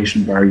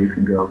navigation bar. You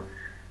can go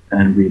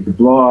and read the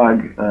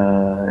blog.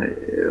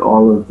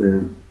 All of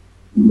the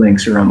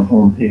links are on the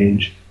home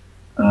page.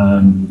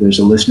 There's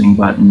a listening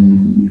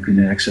button. You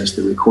can access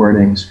the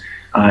recordings.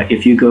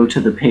 If you go to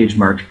the page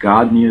marked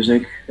God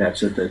Music,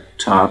 that's at the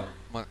top.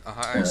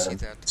 I see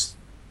that.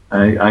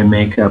 I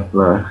make up...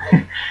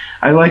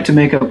 I like to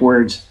make up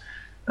words,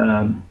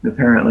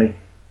 apparently.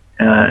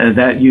 And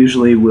that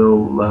usually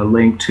will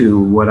link to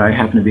what I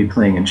happen to be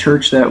playing in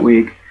church that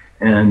week.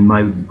 And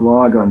my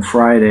blog on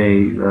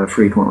Friday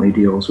frequently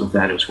deals with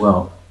that as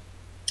well.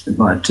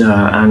 But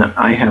and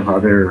I have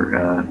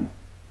other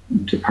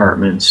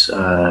departments.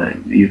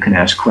 You can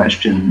ask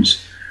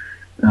questions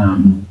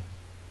on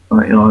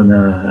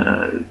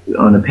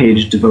a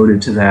page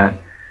devoted to that.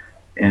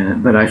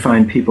 But I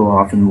find people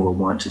often will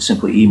want to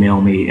simply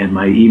email me, and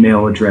my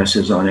email address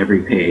is on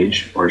every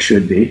page, or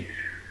should be.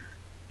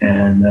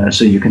 And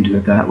so you can do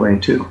it that way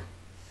too.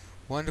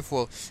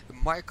 Wonderful,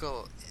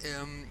 Michael.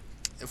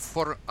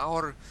 For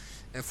our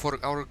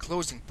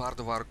closing part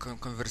of our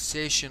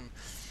conversation,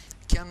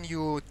 can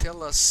you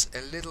tell us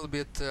a little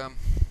bit,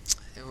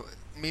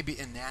 maybe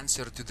an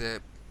answer to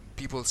the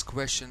people's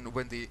question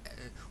when they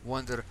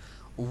wonder,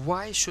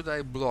 why should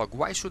I blog?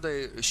 Why should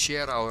I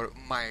share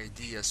my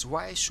ideas?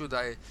 Why should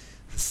I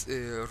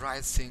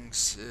write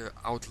things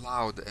out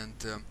loud?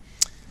 And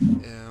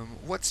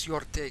what's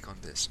your take on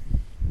this?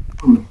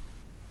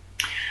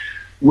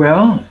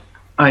 Well,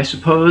 I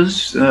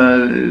suppose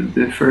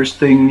the first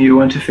thing you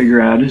want to figure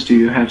out is, do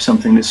you have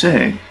something to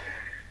say?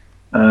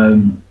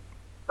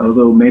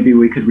 Although maybe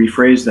we could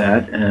rephrase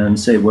that and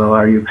say, well,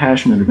 are you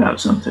passionate about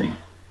something?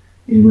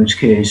 In which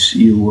case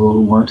you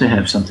will want to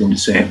have something to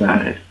say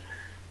about it.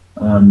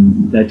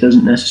 That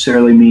doesn't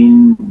necessarily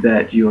mean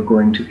that you're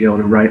going to be able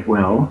to write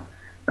well.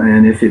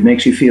 And if it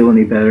makes you feel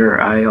any better,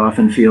 I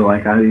often feel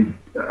like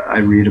I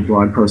read a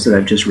blog post that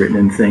I've just written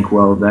and think,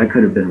 well, that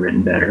could have been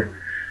written better.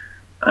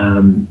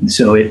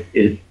 So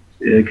it's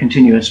a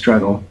continuous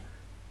struggle.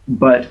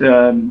 But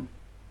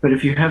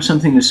if you have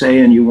something to say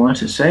and you want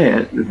to say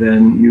it,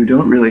 then you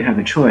don't really have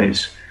a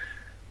choice.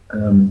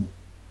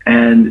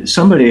 And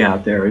somebody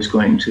out there is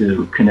going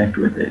to connect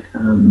with it.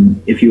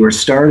 If you are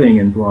starting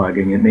in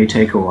blogging, it may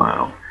take a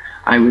while.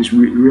 I was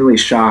really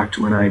shocked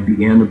when I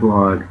began to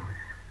blog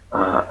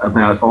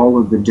about all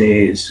of the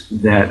days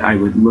that I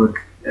would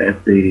look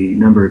at the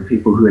number of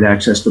people who had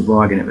accessed the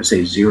blog and it would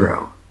say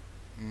 0.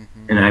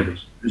 Mm-hmm. And I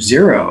was,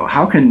 0?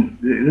 How can,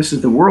 this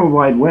is the World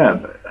Wide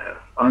Web.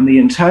 On the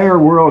entire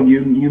world,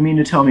 you mean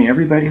to tell me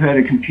everybody who had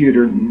a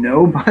computer,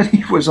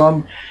 nobody was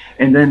on,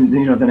 and then,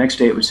 the next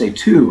day it would say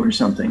 2 or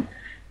something.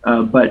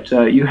 But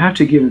you have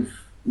to give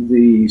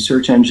the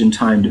search engine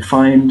time to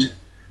find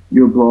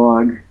your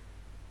blog,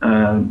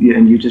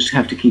 and you just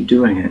have to keep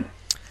doing it.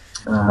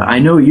 I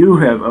know you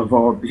have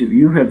evolved.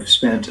 You have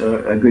spent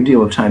a good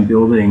deal of time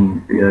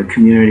building a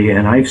community,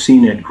 and I've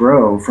seen it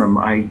grow from,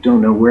 I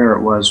don't know where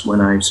it was when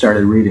I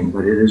started reading,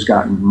 but it has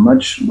gotten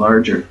much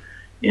larger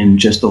in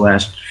just the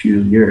last few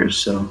years.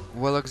 So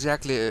well,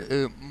 exactly.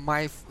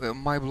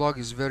 My blog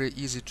is very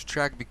easy to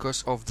track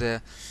because of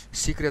the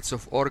Secrets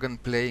of Organ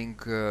Playing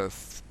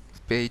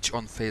page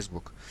on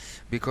Facebook,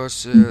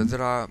 because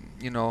there are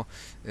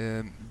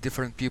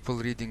different people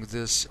reading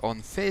this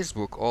on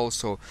Facebook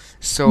also,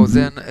 so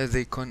then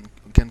they can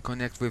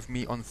connect with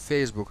me on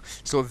Facebook.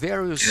 So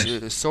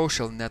various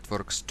social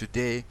networks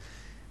today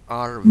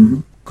are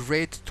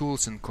great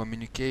tools in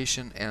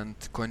communication and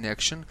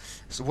connection.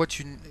 So what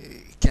you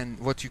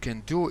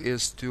can do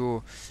is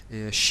to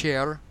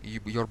share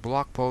your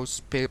blog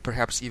posts,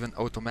 perhaps even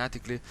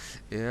automatically,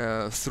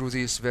 through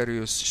these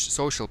various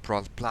social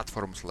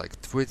platforms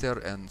like Twitter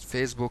and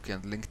Facebook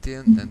and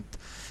LinkedIn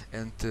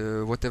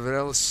and whatever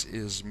else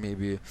is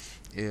maybe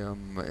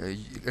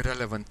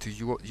relevant to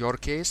your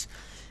case.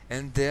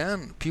 And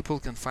then people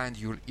can find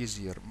you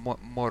easier,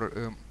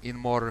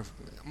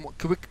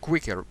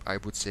 quicker, I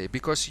would say,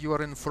 because you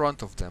are in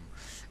front of them.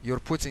 You're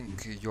putting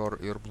your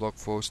blog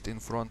post in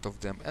front of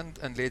them,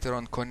 and later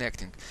on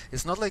connecting.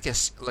 It's not like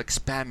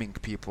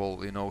spamming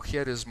people.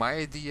 Here is my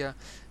idea,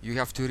 you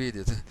have to read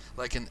it,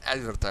 like an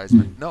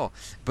advertisement. No,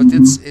 but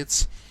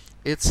it's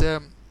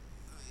a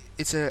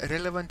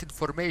relevant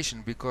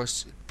information,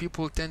 because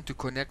people tend to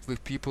connect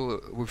with people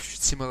with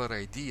similar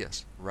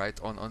ideas, right,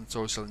 on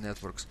social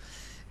networks.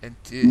 And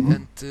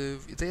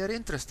they are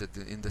interested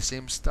in the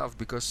same stuff,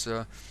 because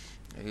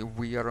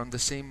we are on the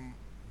same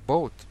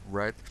boat,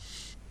 right?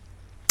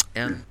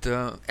 And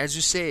as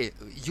you say,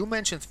 you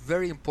mentioned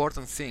very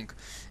important thing.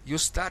 You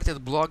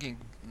started blogging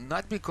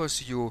not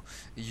because you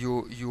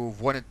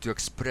wanted to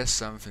express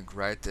something,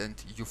 right? And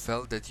you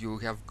felt that you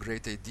have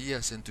great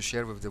ideas and to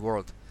share with the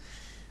world,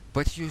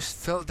 but you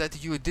felt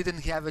that you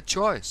didn't have a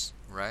choice,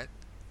 right?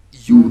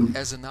 You,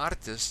 as an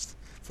artist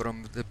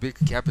from the big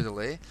capital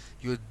A,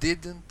 you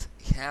didn't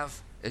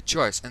have a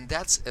choice, and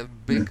that's a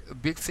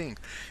big thing.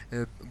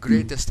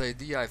 Greatest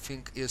idea, I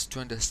think, is to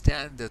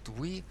understand that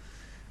we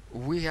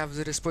have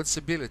the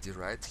responsibility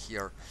right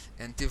here,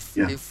 and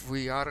if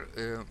we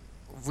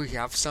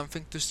have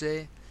something to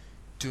say,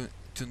 to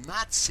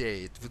not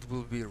say it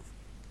will be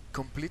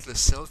completely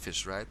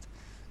selfish, right?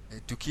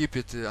 To keep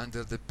it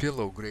under the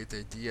pillow, great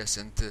ideas,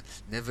 and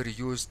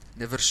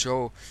never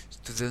show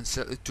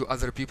to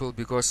other people,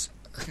 because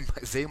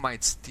they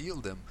might steal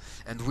them,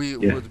 and we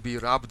would be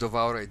robbed of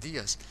our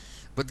ideas.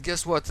 But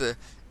guess what?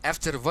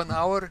 After 1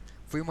 hour,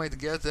 we might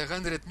get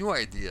 100 new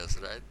ideas,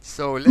 right?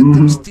 So let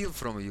them steal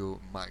from you,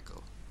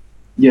 Michael.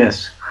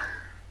 Yes.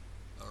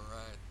 All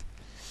right.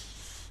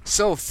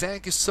 So,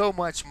 thank you so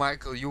much,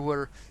 Michael. You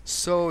were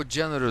so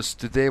generous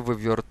today with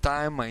your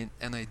time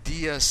and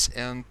ideas,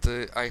 and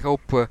I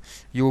hope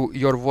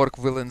your work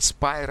will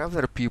inspire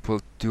other people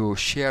to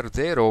share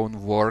their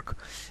own work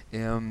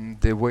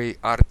the way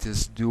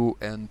artists do,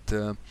 and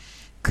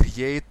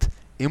create,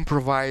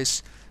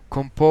 improvise,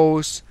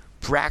 compose,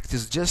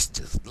 practice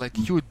just like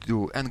you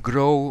do, and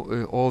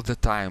grow all the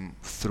time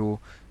through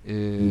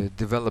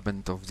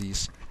development of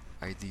these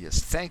ideas.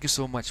 Thank you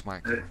so much,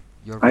 Michael.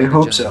 I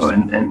hope so,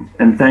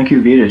 and thank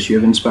you, Vitas. You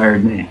have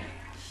inspired me.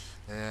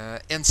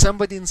 And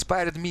somebody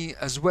inspired me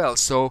as well,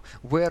 so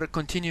we're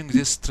continuing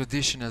this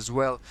tradition as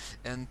well,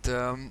 and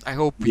I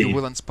hope you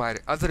will inspire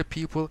other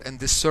people, and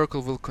this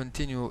circle will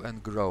continue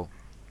and grow.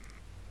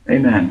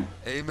 Amen.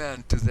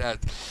 Amen to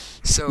that.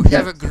 So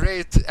have a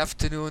great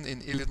afternoon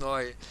in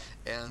Illinois,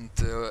 and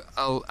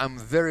I'm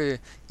very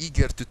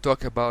eager to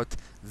talk about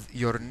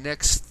your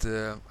next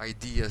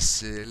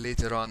ideas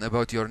later on,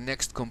 about your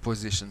next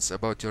compositions,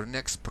 about your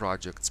next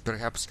projects,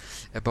 perhaps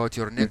about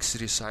your next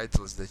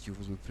recitals that you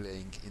will be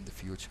playing in the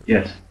future.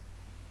 Yes.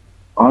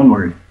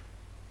 Onward.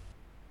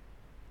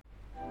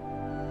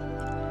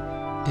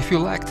 If you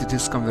liked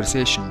this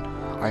conversation,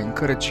 I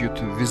encourage you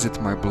to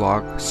visit my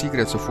blog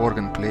Secrets of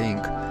Organ Playing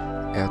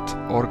at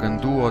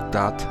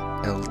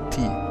organduo.lt,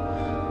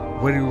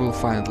 where you will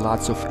find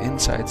lots of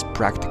insights,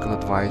 practical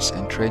advice,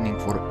 and training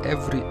for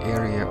every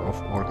area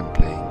of organ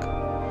playing.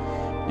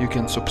 You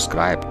can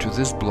subscribe to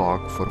this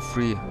blog for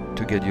free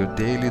to get your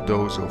daily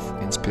dose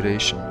of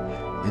inspiration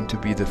and to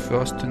be the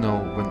first to know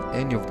when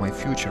any of my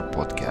future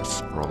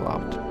podcasts roll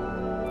out.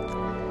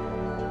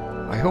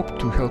 I hope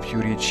to help you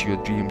reach your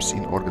dreams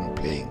in organ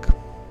playing.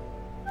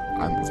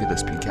 I'm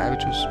Vidas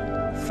Pilkevičius.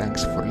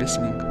 Thanks for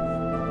listening,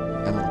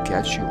 and I'll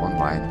catch you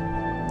online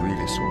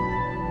really soon.